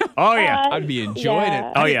 Oh, yeah. I'd be enjoying Yeah.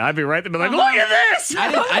 it. Oh, yeah. I'd be right there. Be like, look at this.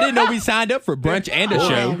 I didn't know we signed up for brunch and a Oh,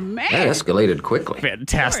 show. man. That escalated quickly.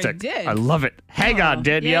 Fantastic. Sure it did. I love it. Hang on, Yeah,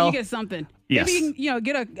 Danielle. you get something. Yes. Maybe you can,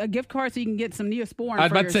 get a gift card so you can get some Neosporin. I was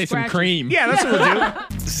for about your to say some scratches. cream. Yeah, that's what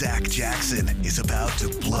we'll do. Zach Jackson is about to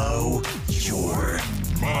blow your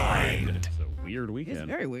mind. It's a weird weekend. It's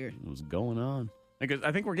very weird. What's going on? Because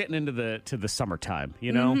I think we're getting into the summertime.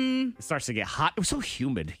 You know, it starts to get hot. It was so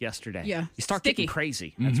humid yesterday. Yeah. you start Sticky. getting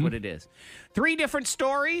crazy. That's what it is. 3 different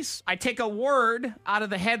stories. I take a word out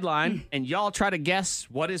of the headline, and y'all try to guess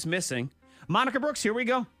what is missing. Monica Brooks, here we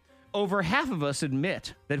go. Over half of us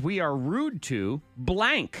admit that we are rude to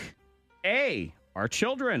blank. A, our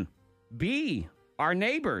children. B, our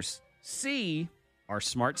neighbors. C, our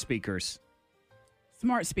smart speakers.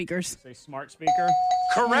 Smart speakers. Say smart speaker.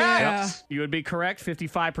 Correct. Yeah. You would be correct.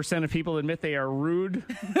 55% of people admit they are rude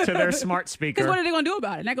to their smart speaker. Because what are they going to do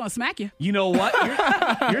about it? They're going to smack you. You know what?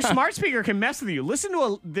 Your smart speaker can mess with you. Listen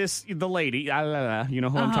to the lady. You know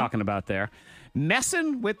who I'm talking about there.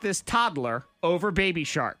 Messing with this toddler over Baby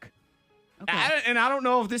Shark. And I don't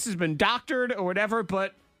know if this has been doctored or whatever,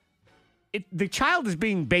 but the child is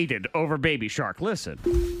being baited over Baby Shark. Listen.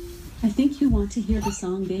 I think you want to hear the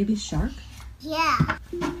song Baby Shark. Yeah.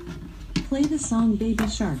 Play the song Baby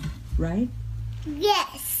Shark, right?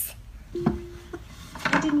 Yes.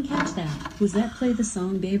 I didn't catch that. Was that play the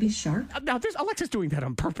song Baby Shark? Now, Alexa's doing that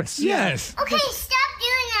on purpose. Yes. Okay, stop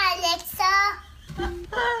doing that,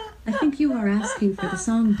 Alexa. I think you are asking for the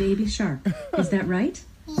song Baby Shark. Is that right?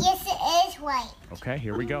 Yes, it is right. Okay,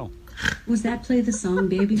 here we go. Was that play the song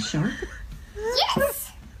Baby Shark?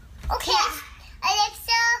 Yes. Okay,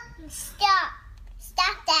 Alexa, stop.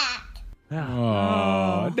 Stop that.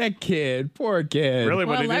 Oh, that kid. Poor kid. Really,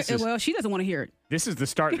 what Well, it is well, she doesn't want to hear it. this is the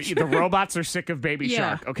start. The robots are sick of Baby Yeah.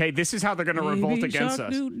 Shark. Okay, this is how they're going to revolt Baby against shark,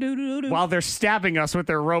 us. doo, doo, doo, doo. While they're stabbing us with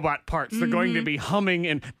their robot parts, they're going to be humming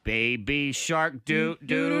and Baby Shark do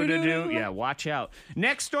do do do. Yeah, watch out.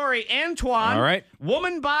 Next story, Antoine. All right.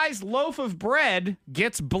 Woman buys loaf of bread,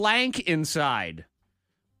 gets blank inside.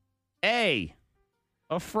 A,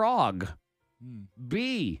 a frog.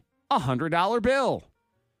 B, $100 bill.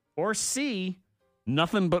 Or C,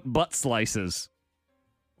 nothing but butt slices.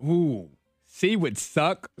 Ooh. C would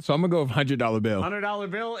suck, so I'm gonna go with $100 bill.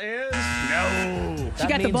 $100 bill is no. She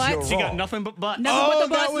got the butt. She got nothing but butts. Nothing but the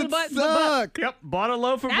that butts, would the butt, the suck. Yep, bought a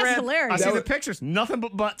loaf of That's bread. hilarious. I see That the pictures. Nothing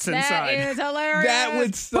but butts inside. That is hilarious. That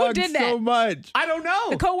would suck Who did that? so much. I don't know.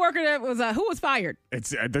 The coworker that was who was fired?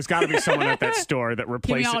 It's there's got to be someone at that store that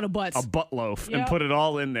replaced all the butts. a butt loaf and Yep. put it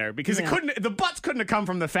all in there because it Yeah. couldn't. The butts couldn't have come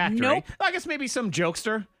from the factory. Nope. I guess maybe some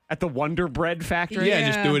jokester at the Wonder Bread factory. Yeah,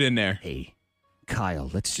 just threw it in there. Hey, Kyle,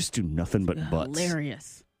 let's just do nothing but butts.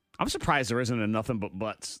 Hilarious. I'm surprised there isn't a nothing but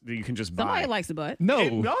butts that you can just buy. Somebody likes the butt. No.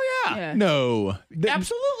 Oh yeah. Yeah. No.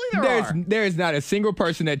 Absolutely there are. There is not a single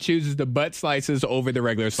person that chooses the butt slices over the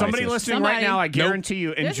regular slices. Somebody listening right now, I Nope. guarantee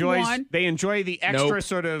you, There's enjoys. one. They enjoy the extra Nope.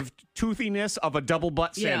 sort of toothiness of a double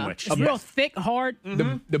butt Yeah. sandwich. It's real thick, hard.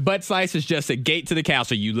 The butt slice is just a gate to the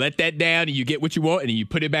castle. You let that down and you get what you want and you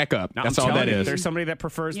put it back up. Now, That's I'm all telling that you, is. There's somebody that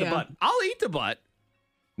prefers the Yeah. butt. I'll eat the butt.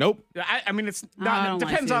 Nope. I mean, it's I not. don't It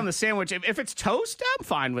depends like on to. the sandwich. If it's toast, I'm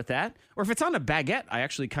fine with that. Or if it's on a baguette, I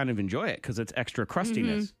actually kind of enjoy it because it's extra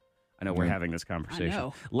crustiness. I know we're having this conversation.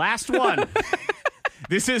 know. Last one.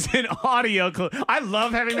 This is an audio clip. I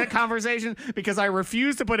love having that conversation because I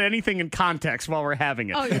refuse to put anything in context while we're having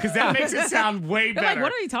it Oh, yeah. because that makes it sound way They're better.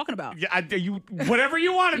 like, what are you talking about? Yeah, whatever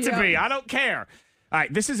you want it to Yeah. be. I don't care. All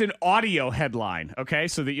right, this is an audio headline, okay?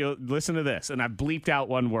 So that you'll listen to this. And I bleeped out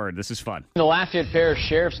one word. This is fun. The Lafayette Parish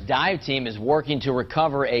Sheriff's dive team is working to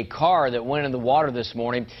recover a car that went in the water this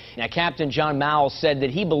morning. Now, Captain John Mowell said that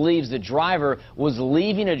he believes the driver was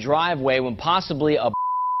leaving a driveway when possibly a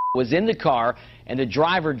was in the car, and the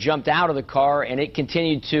driver jumped out of the car, and it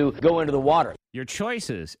continued to go into the water. Your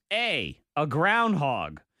choices: A, a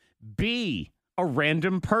groundhog; B, a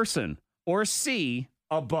random person; or C,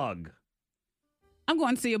 a bug. I'm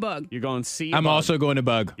going to see a bug. You're going C. a I'm bug. also going to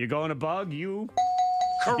bug. You're going to bug. You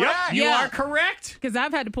Correct. Yep, you Yeah. are correct. Because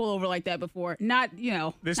I've had to pull over like that before. Not,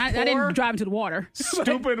 This I poor- didn't drive into the water.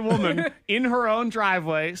 Stupid woman in her own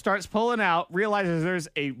driveway starts pulling out, realizes there's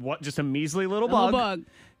just a measly little A little bug, bug.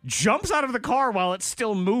 jumps out of the car while it's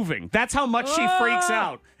still moving. That's how much she freaks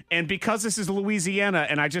out. And because this is Louisiana,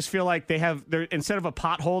 and I just feel like they have there instead of a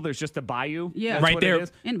pothole, there's just a bayou. Yeah. That's Right what it there.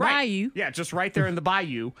 is. In Right. bayou. Yeah, just right there in the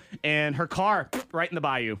bayou, and her car right in the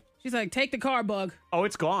bayou. She's like, take the car, bug. Oh,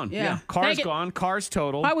 it's gone. Yeah. Car's Take it. gone. Car's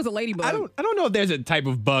total. I was a ladybug. I don't know if there's a type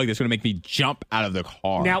of bug that's going to make me jump out of the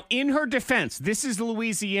car. Now, in her defense, this is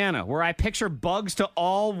Louisiana, where I picture bugs to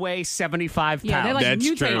all weigh 75 pounds. Yeah, they're like That's true.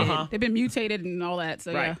 mutated. Uh-huh. They've been mutated and all that.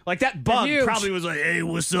 So Right. yeah. Like that bug huge. probably was like, hey,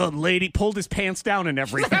 what's up, lady? Pulled his pants down and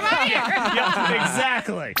everything. yeah,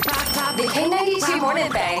 exactly. The K92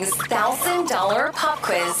 Morning Thang's $1,000 pop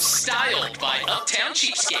quiz. Styled by Uptown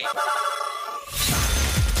Cheapskate.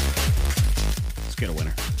 Let's get a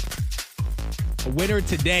winner. A winner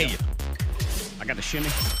today. I got the shimmy.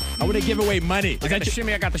 I want to give away money. I Is got that the your,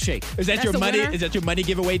 shimmy. I got the shake. is that That's your the money? winner? Is that your money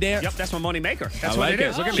giveaway dance? Yep, that's my money maker. That's I what like it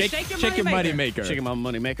is. it. Look at me. Shake your money maker. Shaking my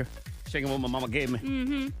money maker. Shaking what my mama gave me.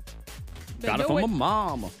 Mm-hmm. Got it from my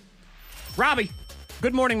mama. Robbie,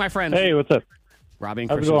 good morning, my friend. Hey, what's up? Robbie in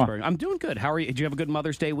How's it going? Christiansburg. I'm doing good. How are you? Did you have a good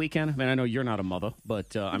Mother's Day weekend? I mean, I know you're not a mother,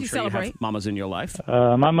 but I'm you sure you have celebrate? mamas in your life.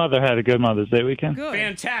 My mother had a good Mother's Day weekend. Good.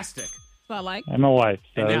 Fantastic. That's what I like. And my wife,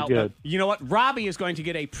 so And it now, was good. you know what? Robbie is going to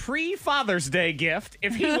get a pre-Father's Day gift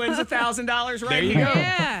if he wins $1,000 right There you here. go.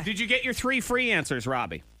 Yeah. Did you get your 3 free answers,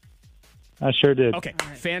 Robbie? I sure did. Okay,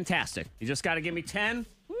 fantastic. You just got to give me 10.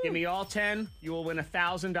 Give me all 10. You will win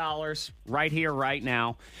 $1,000 right here, right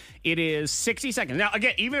now. It is 60 seconds. Now,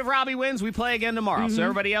 again, even if Robbie wins, we play again tomorrow. So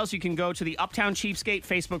everybody else, you can go to the Uptown Cheapskate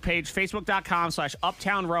Facebook page,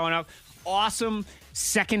 facebook.com/Uptown Roanoke. Awesome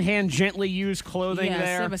secondhand, gently used clothing Yeah,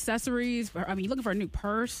 there. some accessories. I mean, you're looking for a new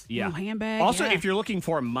purse, Yeah. new handbag. Also, yeah. if you're looking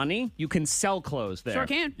for money, you can sell clothes there. Sure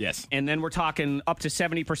can. Yes. And then we're talking up to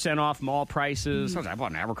 70% off mall prices. I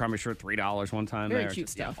bought an Abercrombie shirt, $3 one time. Very there. cute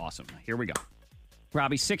Yeah, stuff. awesome. Here we go.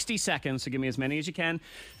 Robbie, 60 seconds, so give me as many as you can.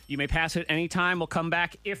 You may pass it any time. We'll come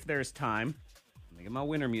back if there's time. Let me get my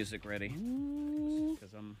winner music ready. 'Cause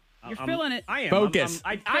You're feeling it. I am. Focus.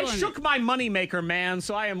 I Feeling shook my moneymaker, man,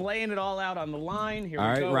 so I am laying it all out on the line. Here All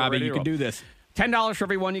we right, go. Robbie, Ready you to can roll. do this. $10 for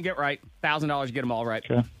every one you get right. $1,000 you get them all right.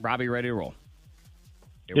 Okay. Robbie, ready to roll.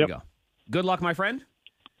 Here Yep. we go. Good luck, my friend.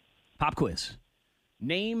 Pop quiz.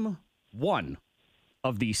 Name one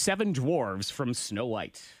of the 7 dwarves from Snow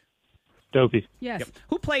White. Dopey. Yes.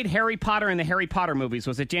 Who played Harry Potter in the Harry Potter movies?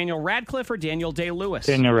 Was it Daniel Radcliffe or Daniel Day-Lewis?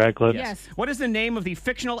 Daniel Radcliffe. Yes. What is the name of the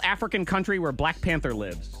fictional African country where Black Panther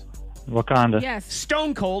lives? Wakanda. Yes.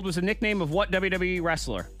 Stone Cold was a nickname of what WWE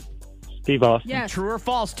wrestler? Steve Austin. Yes. True or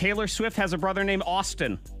false? Taylor Swift has a brother named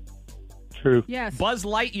Austin. True. Yes. Buzz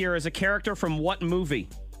Lightyear is a character from what movie?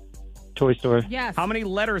 Toy Story. Yes. How many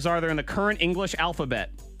letters are there in the current English alphabet?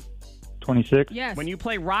 26. Yes. When you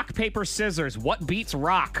play rock, paper, scissors, what beats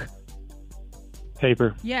rock?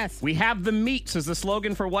 Paper. Yes. We have the meats as the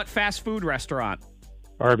slogan for what fast food restaurant?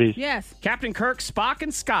 Arby's. Yes. Captain Kirk, Spock,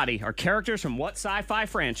 and Scotty are characters from what sci-fi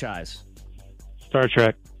franchise? Star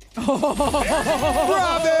Trek.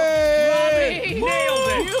 Robbie! Nailed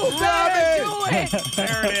it! You better do it!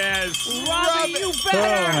 There it is. Robbie, you Oh,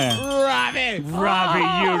 better! man. Robbie,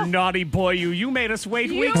 you naughty boy, you made us wait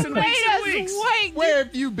You weeks and made weeks and us weeks. wait. Where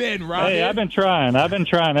have you been, Robbie? Hey, I've been trying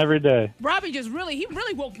every day. Robbie just really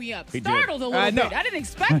woke me up. He did. Startled a little I know. bit. I didn't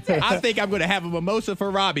expect it. I think I'm going to have a mimosa for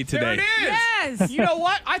Robbie There today. it is. Yes. You know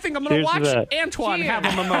what? I think I'm going to Cheers to watch that. Antoine Cheers. have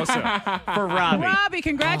a mimosa for Robbie. Robbie,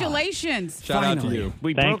 congratulations. Shout out to Finally.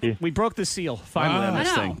 you. Thank you. We broke the seal finally on I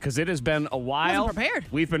this know. thing because it has been a while. Wasn't prepared.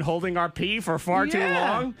 We've been holding our pee for far too Yeah.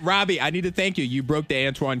 long. Robbie, I need to thank you. You broke the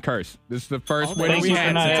Antoine curse. This is the first winner Thank we you for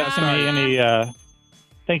had not since I asking started. me any.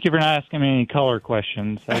 Thank you for not asking me any color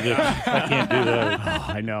questions. I can't do those. Oh,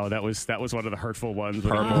 I know that was one of the hurtful ones.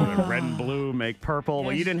 Purple, red and blue make purple.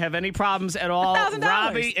 Well, you didn't have any problems at all. $1,000.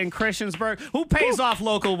 Robbie in Christiansburg. Who pays off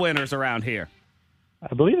local winners around here?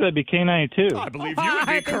 I believe that'd be K92. I believe you would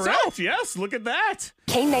I be think so. correct. Yes, look at that.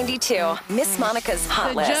 K92, Miss Monica's Hot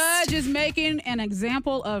The List. judge is making an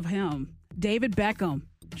example of him, David Beckham,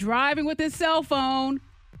 driving with his cell phone.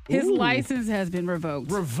 His license has been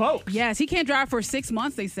revoked. Revoked? Yes, he can't drive for 6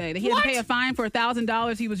 months, they say. He had to pay a fine for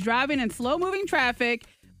 $1,000. He was driving in slow-moving traffic,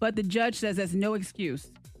 but the judge says that's no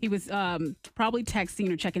excuse. He was probably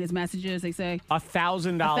texting or checking his messages, they say.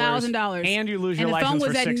 $1,000. $1,000. And you lose your and the phone license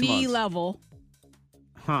was for at 6 knee months. level.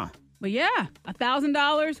 Huh. But yeah,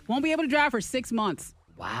 $1,000. Won't be able to drive for 6 months.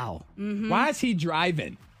 Wow. Why is he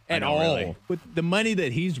driving at know, all really. with the money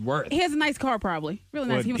that he's worth? He has a nice car, probably. Really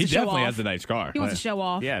nice. Well, He wants he to show definitely off. has a nice car. He wants to show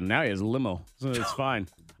off. Yeah, now he has a limo, so it's fine.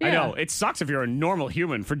 I Yeah. know. It sucks if you're a normal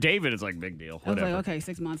human. For David, it's like big deal. I was Whatever. like, okay,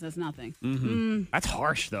 6 months, that's nothing. That's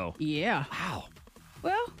harsh, though. Yeah. Wow.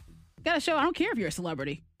 Well, gotta show. I don't care if you're a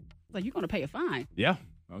celebrity. Like, you're gonna pay a fine. Yeah.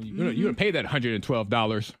 Well, you're gonna pay that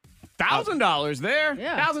 $112. $1,000 there.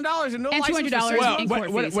 Yeah. $1,000 and no And license for $200 6 Well, in months.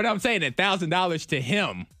 court fees. what I'm saying, $1,000 to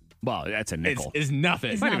him Well, that's a nickel. is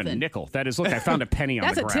nothing. It's not even a nothing. nickel. That is, look, I found a penny on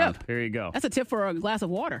That's the a ground. tip. Here you go. That's a tip for a glass of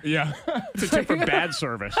water. Yeah. It's a tip for bad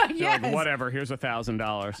service. You're Yes. like, whatever, here's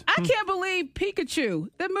 $1,000. I can't believe Pikachu,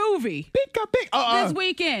 the movie, Pika. this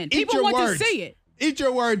weekend. Eat People your want words. to see it. Eat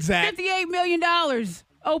your words, Zach. $58 million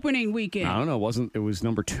opening weekend. I don't know. It was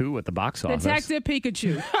number 2 at the box office. Detective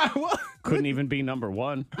Pikachu. Couldn't even be number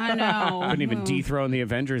 1. I know. Couldn't even dethrone the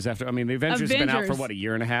Avengers after. I mean, the Avengers have been out for Avengers. what, a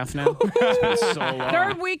year and a half now? It's been so long.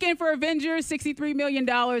 Third weekend for Avengers, $63 million.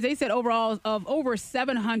 They said overall of over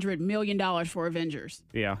 $700 million for Avengers.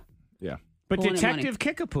 Yeah. Yeah. But Pulling in Detective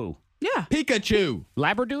Kickapoo. Yeah. Pikachu.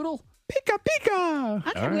 Labradoodle? Pika.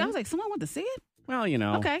 I can't believe I was like, someone went to see it? Well, you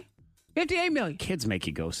know. Okay. $58 million. Kids make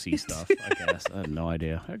you go see stuff, I guess. I have no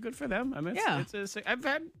idea. Good for them. I mean, Yeah. I figured for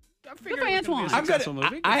it was gonna Antoine. be a I'm successful gonna.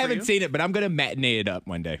 movie. Good I for haven't you. seen it, but I'm gonna matinee it up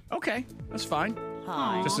one day. Okay, that's fine.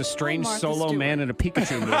 Hi. Just a strange I'm Martha solo Stewart. man in a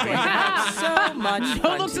Pikachu movie. So much Don't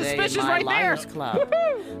fun look today suspicious in my right there. Liars Club.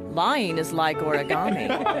 Lying is like origami.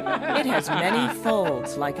 It has many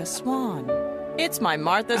folds like a swan. It's my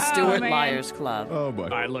Martha Stewart man. Liars Club. Oh boy. All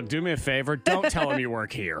right, look, do me a favor. Don't tell him you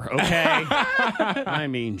work here, okay? I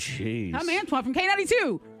mean, jeez. I'm Antoine from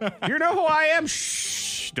K92. You know who I am?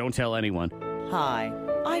 Shh. Don't tell anyone. Hi,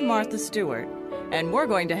 I'm Martha Stewart, and we're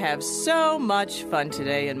going to have so much fun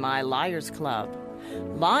today in my Liars Club.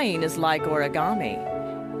 Lying is like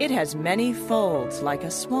origami. It has many folds like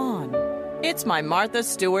a swan. It's my Martha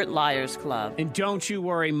Stewart Liars Club. And don't you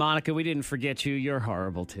worry, Monica. We didn't forget you. You're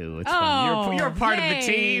horrible, too. It's Oh, fun. You're a part of the yay.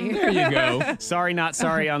 team. There you go. Sorry, not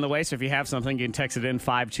sorry on the way. So if you have something, you can text it in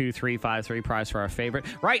 52353. Prize for our favorite.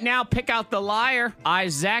 Right now, pick out the liar.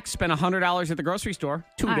 Zach spent $100 at the grocery store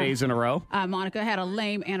 2 days in a row. Monica had a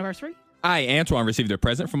lame anniversary. I, Antoine, received a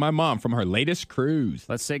present from my mom from her latest cruise.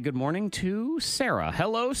 Let's say good morning to Sarah.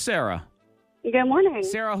 Hello, Sarah. Good morning.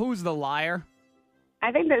 Sarah, who's the liar?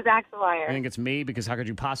 I think that Zach's a liar. I think it's me, because how could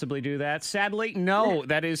you possibly do that? Sadly, no,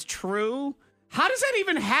 that is true. How does that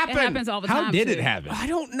even happen? It happens all the time. How did too. it happen? I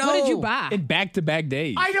don't know. What did you buy? In back-to-back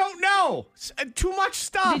days. I don't know. Too much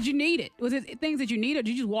stuff. Did you need it? Was it things that you needed, or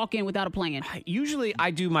did you just walk in without a plan? Usually, I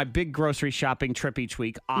do my big grocery shopping trip each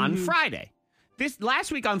week on Friday. This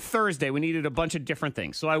last week on Thursday, we needed a bunch of different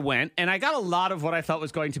things. So I went, and I got a lot of what I thought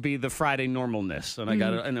was going to be the Friday normalness. And I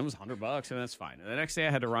got it, and it was $100, and that's fine. And the next day I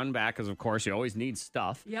had to run back, because of course you always need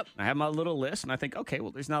stuff. Yep. I have my little list, and I think, okay, well,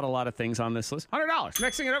 there's not a lot of things on this list. $100.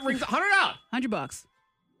 Next thing it rings $100. $100.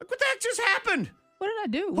 Look what that just happened. What did I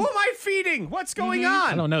do? Who am I feeding? What's going I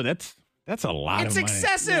on? don't know. That's That's a lot It's of money.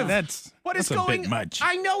 excessive. What is that's going? a bit much.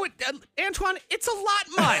 I know it, Antoine. It's a lot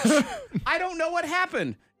much. I don't know what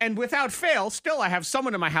happened, and without fail, still I have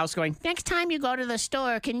someone in my house going. Next time you go to the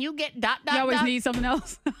store, can you get dot dot? You always dot? need something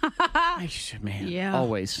else. Man, Yeah.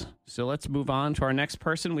 always. So let's move on to our next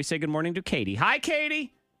person. We say good morning to Katie. Hi,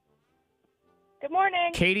 Katie. Good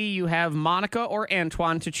morning. Katie, you have Monica or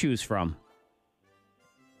Antoine to choose from.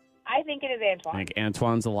 I think it is I Antoine. think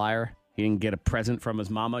Antoine's a liar. He didn't get a present from his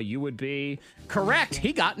mama. You would be correct.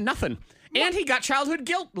 He got nothing. And he got childhood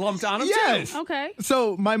guilt lumped on him, Yes. too. Okay.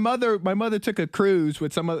 So my mother took a cruise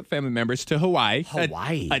with some other family members to Hawaii.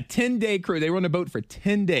 Hawaii. A 10-day cruise. They were on a boat for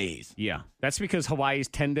 10 days. Yeah. That's because Hawaii's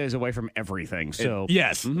 10 days away from everything. So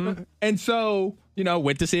Yes. And so,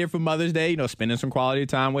 went to see her for Mother's Day, spending some quality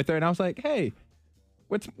time with her. And I was like, hey,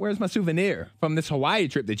 where's my souvenir from this Hawaii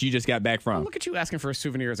trip that you just got back from? Look at you asking for a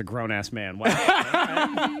souvenir as a grown-ass man.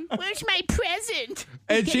 Wow. Where's my present?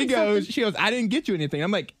 And she goes, I didn't get you anything.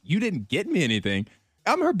 I'm like, you didn't get me anything.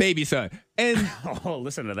 I'm her baby son. And oh,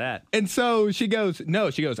 listen to that. And so she goes,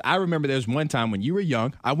 I remember there was one time when you were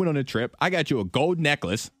young, I went on a trip, I got you a gold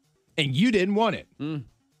necklace, and you didn't want it.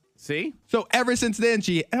 See? So ever since then,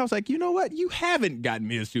 and I was like, you know what? You haven't gotten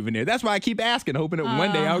me a souvenir. That's why I keep asking, hoping that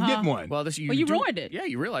one day I'll get one. Well, you ruined it. Yeah,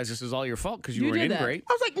 you realize this is all your fault because you You were an did that. ingrate.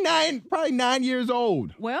 I was like probably 9 years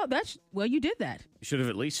old. Well, you did that. You should have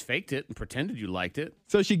at least faked it and pretended you liked it.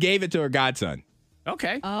 So she gave it to her godson.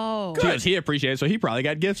 Okay. Oh. She goes, he appreciates it, so he probably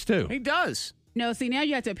got gifts too. He does. No, see, now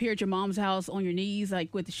you have to appear at your mom's house on your knees,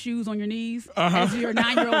 like with the shoes on your knees, Uh-huh. as your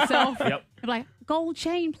 9-year-old self. Yep. You're like, gold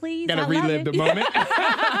chain, please. Gotta I love relive it. the moment.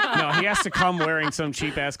 No, he has to come wearing some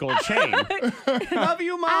cheap-ass gold chain. Love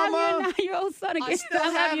you, I'm Mama. your 9-year-old son again. I still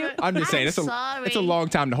have you. it. I'm just saying, it's a long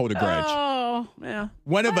time to hold a grudge. Oh. Yeah.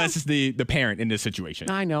 One of us is the parent in this situation.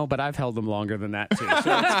 I know, but I've held them longer than that, too, so it's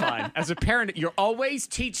fine. As a parent, you're always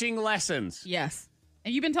teaching lessons. Yes.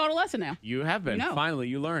 And you've been taught a lesson now. You have been. You know. Finally,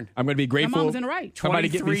 you learned. I'm going to be My grateful. mom's in the right. Somebody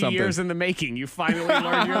get me 23 something. years in the making. You finally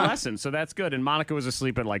learned your lesson, so that's good. And Monica was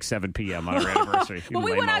asleep at like 7 p.m. on her anniversary. Well,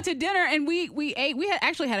 we went out to dinner and we ate. We had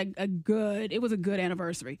actually had a good. It was a good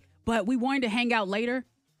anniversary, but we wanted to hang out later.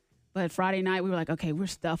 But Friday night we were like, okay, we're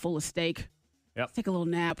stuffed full of steak. Yep. Let's take a little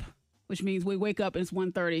nap, which means we wake up and it's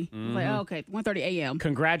 1:30. Like, oh, okay, 1:30 a.m.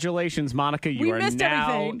 Congratulations, Monica. You We are missed now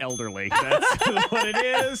everything. elderly. That's what it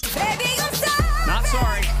is. Not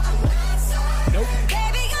sorry. Nope.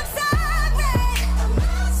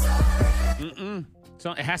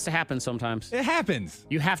 So it has to happen sometimes. It happens.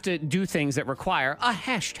 You have to do things that require a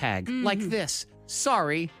hashtag like this.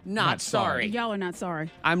 Sorry, not sorry. Y'all are not sorry.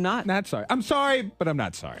 I'm not. Not sorry. I'm sorry, but I'm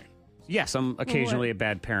not sorry. Yes, I'm occasionally a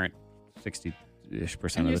bad parent. 60-ish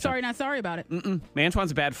percent And of you're the time. sorry, not sorry about it.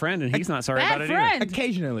 Antoine's a bad friend, and he's not sorry Bad about it friend. either.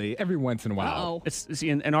 Occasionally, every once in a while. Uh-oh. See,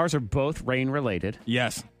 and ours are both rain related.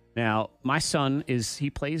 Yes. Now, my son he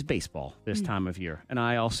plays baseball this time of year, and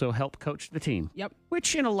I also help coach the team. Yep.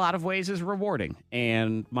 Which in a lot of ways is rewarding.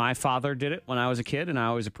 And my father did it when I was a kid, and I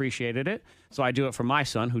always appreciated it. So I do it for my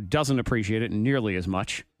son, who doesn't appreciate it nearly as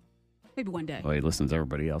much. Maybe one day. Well, he listens to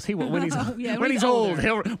everybody else. When he's Yeah, when he's old,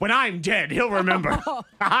 when I'm dead, he'll remember.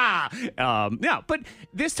 Yeah, but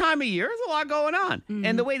this time of year, there's a lot going on,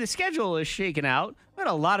 and the way the schedule is shaken out, we had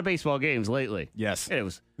a lot of baseball games lately. Yes. It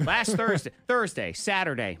was last Thursday,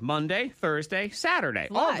 Saturday, Monday, Thursday, Saturday.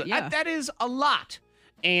 A lot, yeah. That is a lot.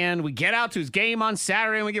 And we get out to his game on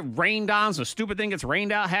Saturday and we get rained on, so stupid thing gets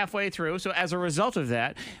rained out halfway through. So as a result of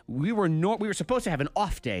that, we were supposed to have an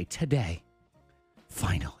off day today.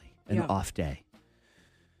 Finally, an off day.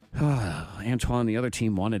 Antoine, the other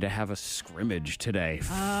team wanted to have a scrimmage today.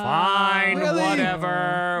 Fine, really?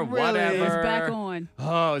 whatever. It's back on.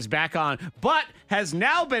 Oh, it's back on. But has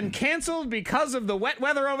now been canceled because of the wet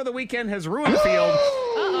weather over the weekend has ruined the field.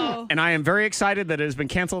 Uh-oh. And I am very excited that it has been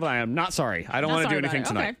canceled. I am not sorry. I don't Not want to do sorry about anything it.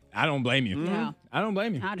 tonight. Okay. I don't blame you. Yeah. I don't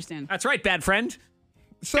blame you. I understand. That's right, bad friend.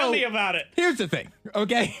 So, Tell me about it. Here's the thing,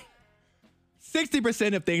 okay?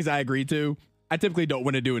 60% of things I agree to, I typically don't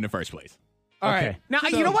want to do in the first place. All right. Now, So-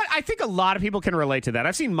 you know what? I think a lot of people can relate to that.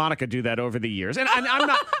 I've seen Monica do that over the years. And I'm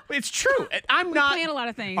not, it's true. I'm not. plan a lot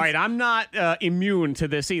of things. All right, I'm not immune to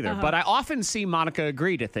this either. But I often see Monica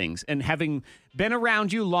agree to things. And having been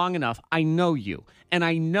around you long enough, I know you. And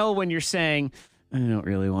I know when you're saying, I don't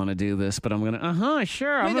really want to do this, but I'm going to,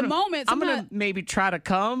 sure. In the moment, I'm going sometimes- to maybe try to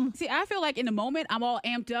come. See, I feel like in the moment I'm all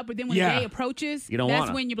amped up, but then when Yeah. the day approaches, You don't that's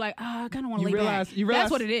wanna. when you're like, I kind of want to You lay realize, back. you realize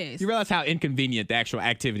That's what it is. You realize how inconvenient the actual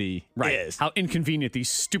activity is. How inconvenient these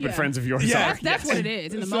stupid Yeah. friends of yours Yeah. are. That's what it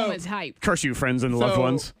is. In the So- moment's hype. Curse you, friends and loved So,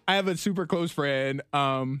 ones. I have a super close friend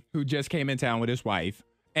who just came in town with his wife,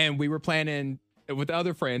 and we were planning with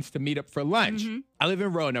other friends to meet up for lunch. I live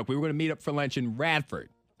in Roanoke. We were going to meet up for lunch in Radford,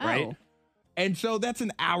 right? Oh. And so that's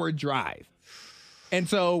an hour drive. And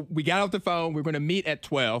so we got off the phone. We were going to meet at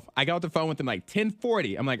 12. I got off the phone with them like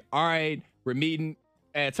 10:40. I'm like, all right, we're meeting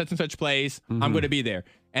at such and such place. I'm going to be there.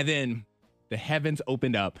 And then the heavens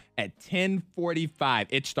opened up at 10:45.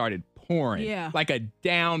 It started pouring. Yeah. Like a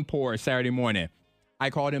downpour Saturday morning. I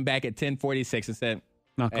called him back at 10:46 and said,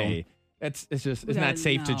 Not cool. hey, it's not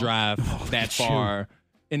safe to drive that far.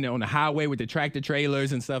 And on the highway with the tractor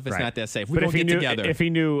trailers and stuff, it's not that safe. We don't get together. If he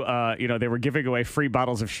knew, they were giving away free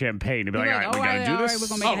bottles of champagne, he'd be like, all right, we got to do this. We're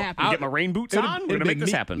going to make it happen. Get my rain boots on. We're going to make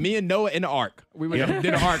this happen. Me and Noah in the Ark. We did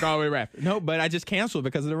the Ark all the way around. No, but I just canceled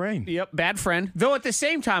because of the rain. Yep, bad friend. Though at the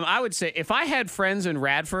same time, I would say if I had friends in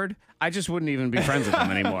Radford, I just wouldn't even be friends with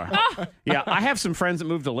them anymore. Yeah, I have some friends that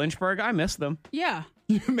moved to Lynchburg. I miss them. Yeah.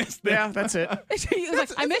 You missed them. Yeah, that's it. He was like,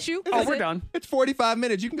 I miss you. Oh, we're done. It's 45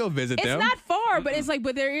 minutes. You can go visit them. It's not far, but it's like,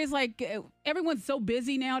 but there is like, everyone's so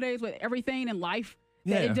busy nowadays with everything in life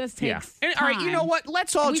that it just takes And, time. all right, you know what?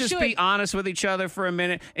 Let's all just be honest with each other for a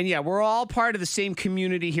minute. And yeah, we're all part of the same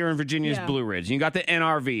community here in Virginia's Blue Ridge. You got the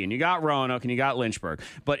NRV, and you got Roanoke, and you got Lynchburg.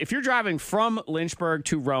 But if you're driving from Lynchburg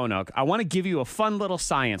to Roanoke, I want to give you a fun little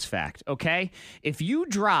science fact, okay? If you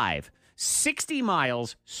drive 60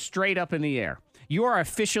 miles straight up in the air, you are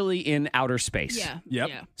officially in outer space. Yeah. Yep.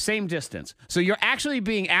 Yeah. Same distance. So you're actually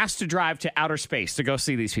being asked to drive to outer space to go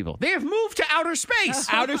see these people. They have moved to outer space.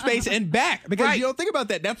 Outer space and back. Because you don't think about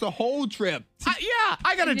that. That's a whole trip.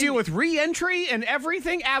 I got to deal with re-entry and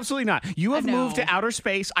everything. Absolutely not. You have moved to outer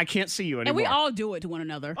space. I can't see you anymore. And we all do it to one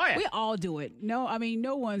another. Oh, yeah. We all do it. No, I mean,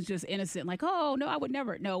 no one's just innocent. Like, oh, no, I would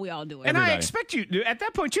never. No, we all do it. And I expect you to, at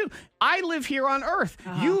that point, too. I live here on Earth.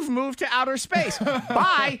 You've moved to outer space.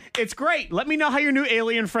 Bye. It's great. Let me know how your new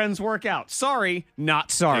alien friends work out. Sorry, not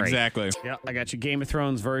sorry. Exactly. Yeah, I got your Game of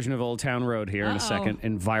Thrones version of Old Town Road here in a second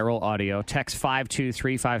in viral audio. Text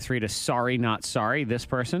 52353 to sorry, not sorry. This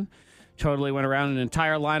person totally went around an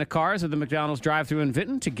entire line of cars at the McDonald's drive-thru in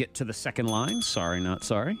Vinton to get to the second line. Sorry, not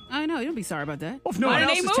sorry. I know. You don't be sorry about that. Well, if no one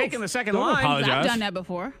else is taking the second line. Apologize. I've done that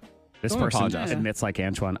before. This person admits, like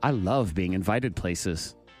Antoine, I love being invited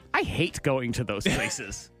places. I hate going to those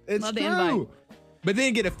places. It's Love the true. invite. But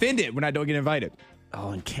then get offended when I don't get invited.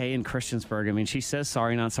 Oh, and Kay in Christiansburg, I mean, she says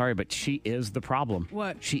sorry, not sorry, but she is the problem.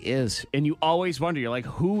 What? She is. And you always wonder, you're like,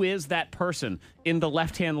 who is that person in the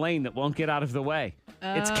left-hand lane that won't get out of the way?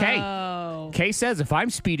 It's Kay. Kay says, if I'm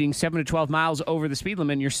speeding 7 to 12 miles over the speed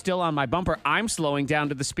limit and you're still on my bumper, I'm slowing down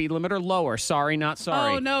to the speed limit or lower. Sorry, not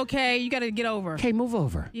sorry. Oh, no, Kay. You got to get over. Kay, move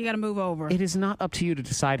over. You got to move over. It is not up to you to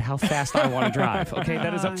decide how fast I want to drive, okay?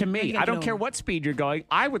 That is up to me. I don't care what speed you're going.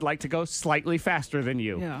 I would like to go slightly faster than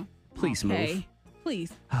you. Yeah. Please move.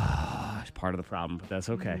 Please. It's part of the problem, but that's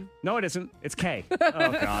okay. No, it isn't. It's Kay. Oh,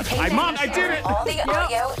 God. Mom, I did it. All the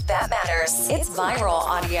audio that matters. It's viral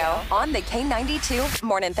audio on the K92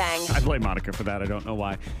 Morning Thing. I blame Monica for that. I don't know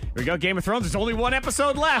why. Here we go. Game of Thrones. There's only one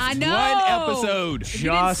episode left. I know. One episode. If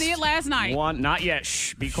you didn't see it last night. One. Not yet.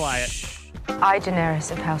 Shh. Be quiet. I,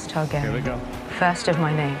 Daenerys of House Targaryen. Here we go. First of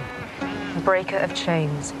my name. Breaker of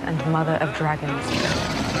chains and mother of dragons.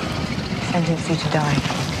 Sentence you to die.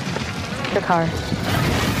 Dakar.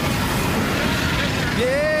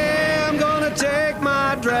 Yeah, I'm gonna take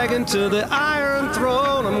my dragon to the Iron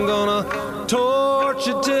Throne. I'm gonna torch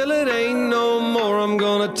it till it ain't no more. I'm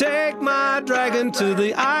gonna take my dragon to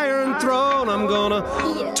the Iron Throne. I'm gonna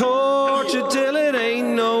torch it till it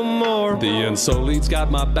ain't no more. The Unsullied's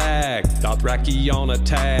got my back. Dothraki on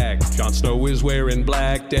attack. Jon Snow is wearing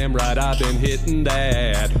black. Damn right, I've been hitting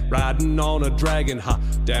that. Riding on a dragon, ha.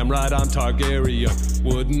 Damn right, I'm Targaryen.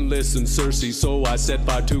 Wouldn't listen, Cersei, so I set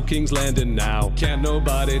fire to King's Landing now. Can't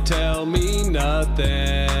nobody tell me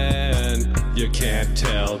nothing. You can't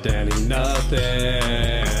tell Dany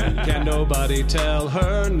nothing. Can't nobody tell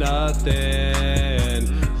her nothing.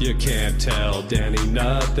 You can't tell Dany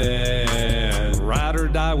nothing. Ride or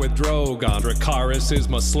die with Drogon. Dracarys is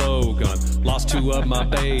my slogan. Lost 2 of my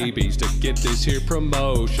babies to get this here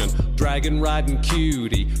promotion. Dragon riding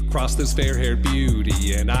cutie. Cross this fair-haired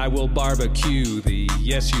beauty. And I will barbecue thee.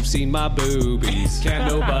 Yes, you've seen my boobies.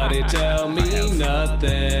 Can't nobody tell me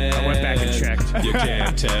nothing. I went back and checked. You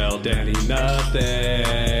can't tell Dany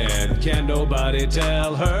nothing. Can't nobody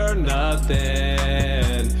tell her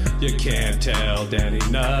nothing. You can't tell Dany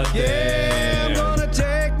nothing. Yeah, I'm gonna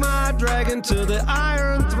take my dragon to the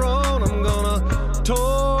Iron Throne. I'm gonna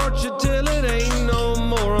torch it till it ain't no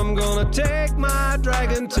more. I'm gonna take my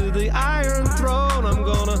dragon to the Iron Throne. I'm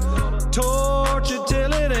gonna torch it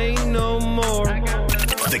till it ain't no more.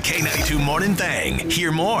 The K92 Morning Thing.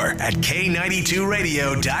 Hear more at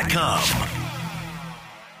K92Radio.com.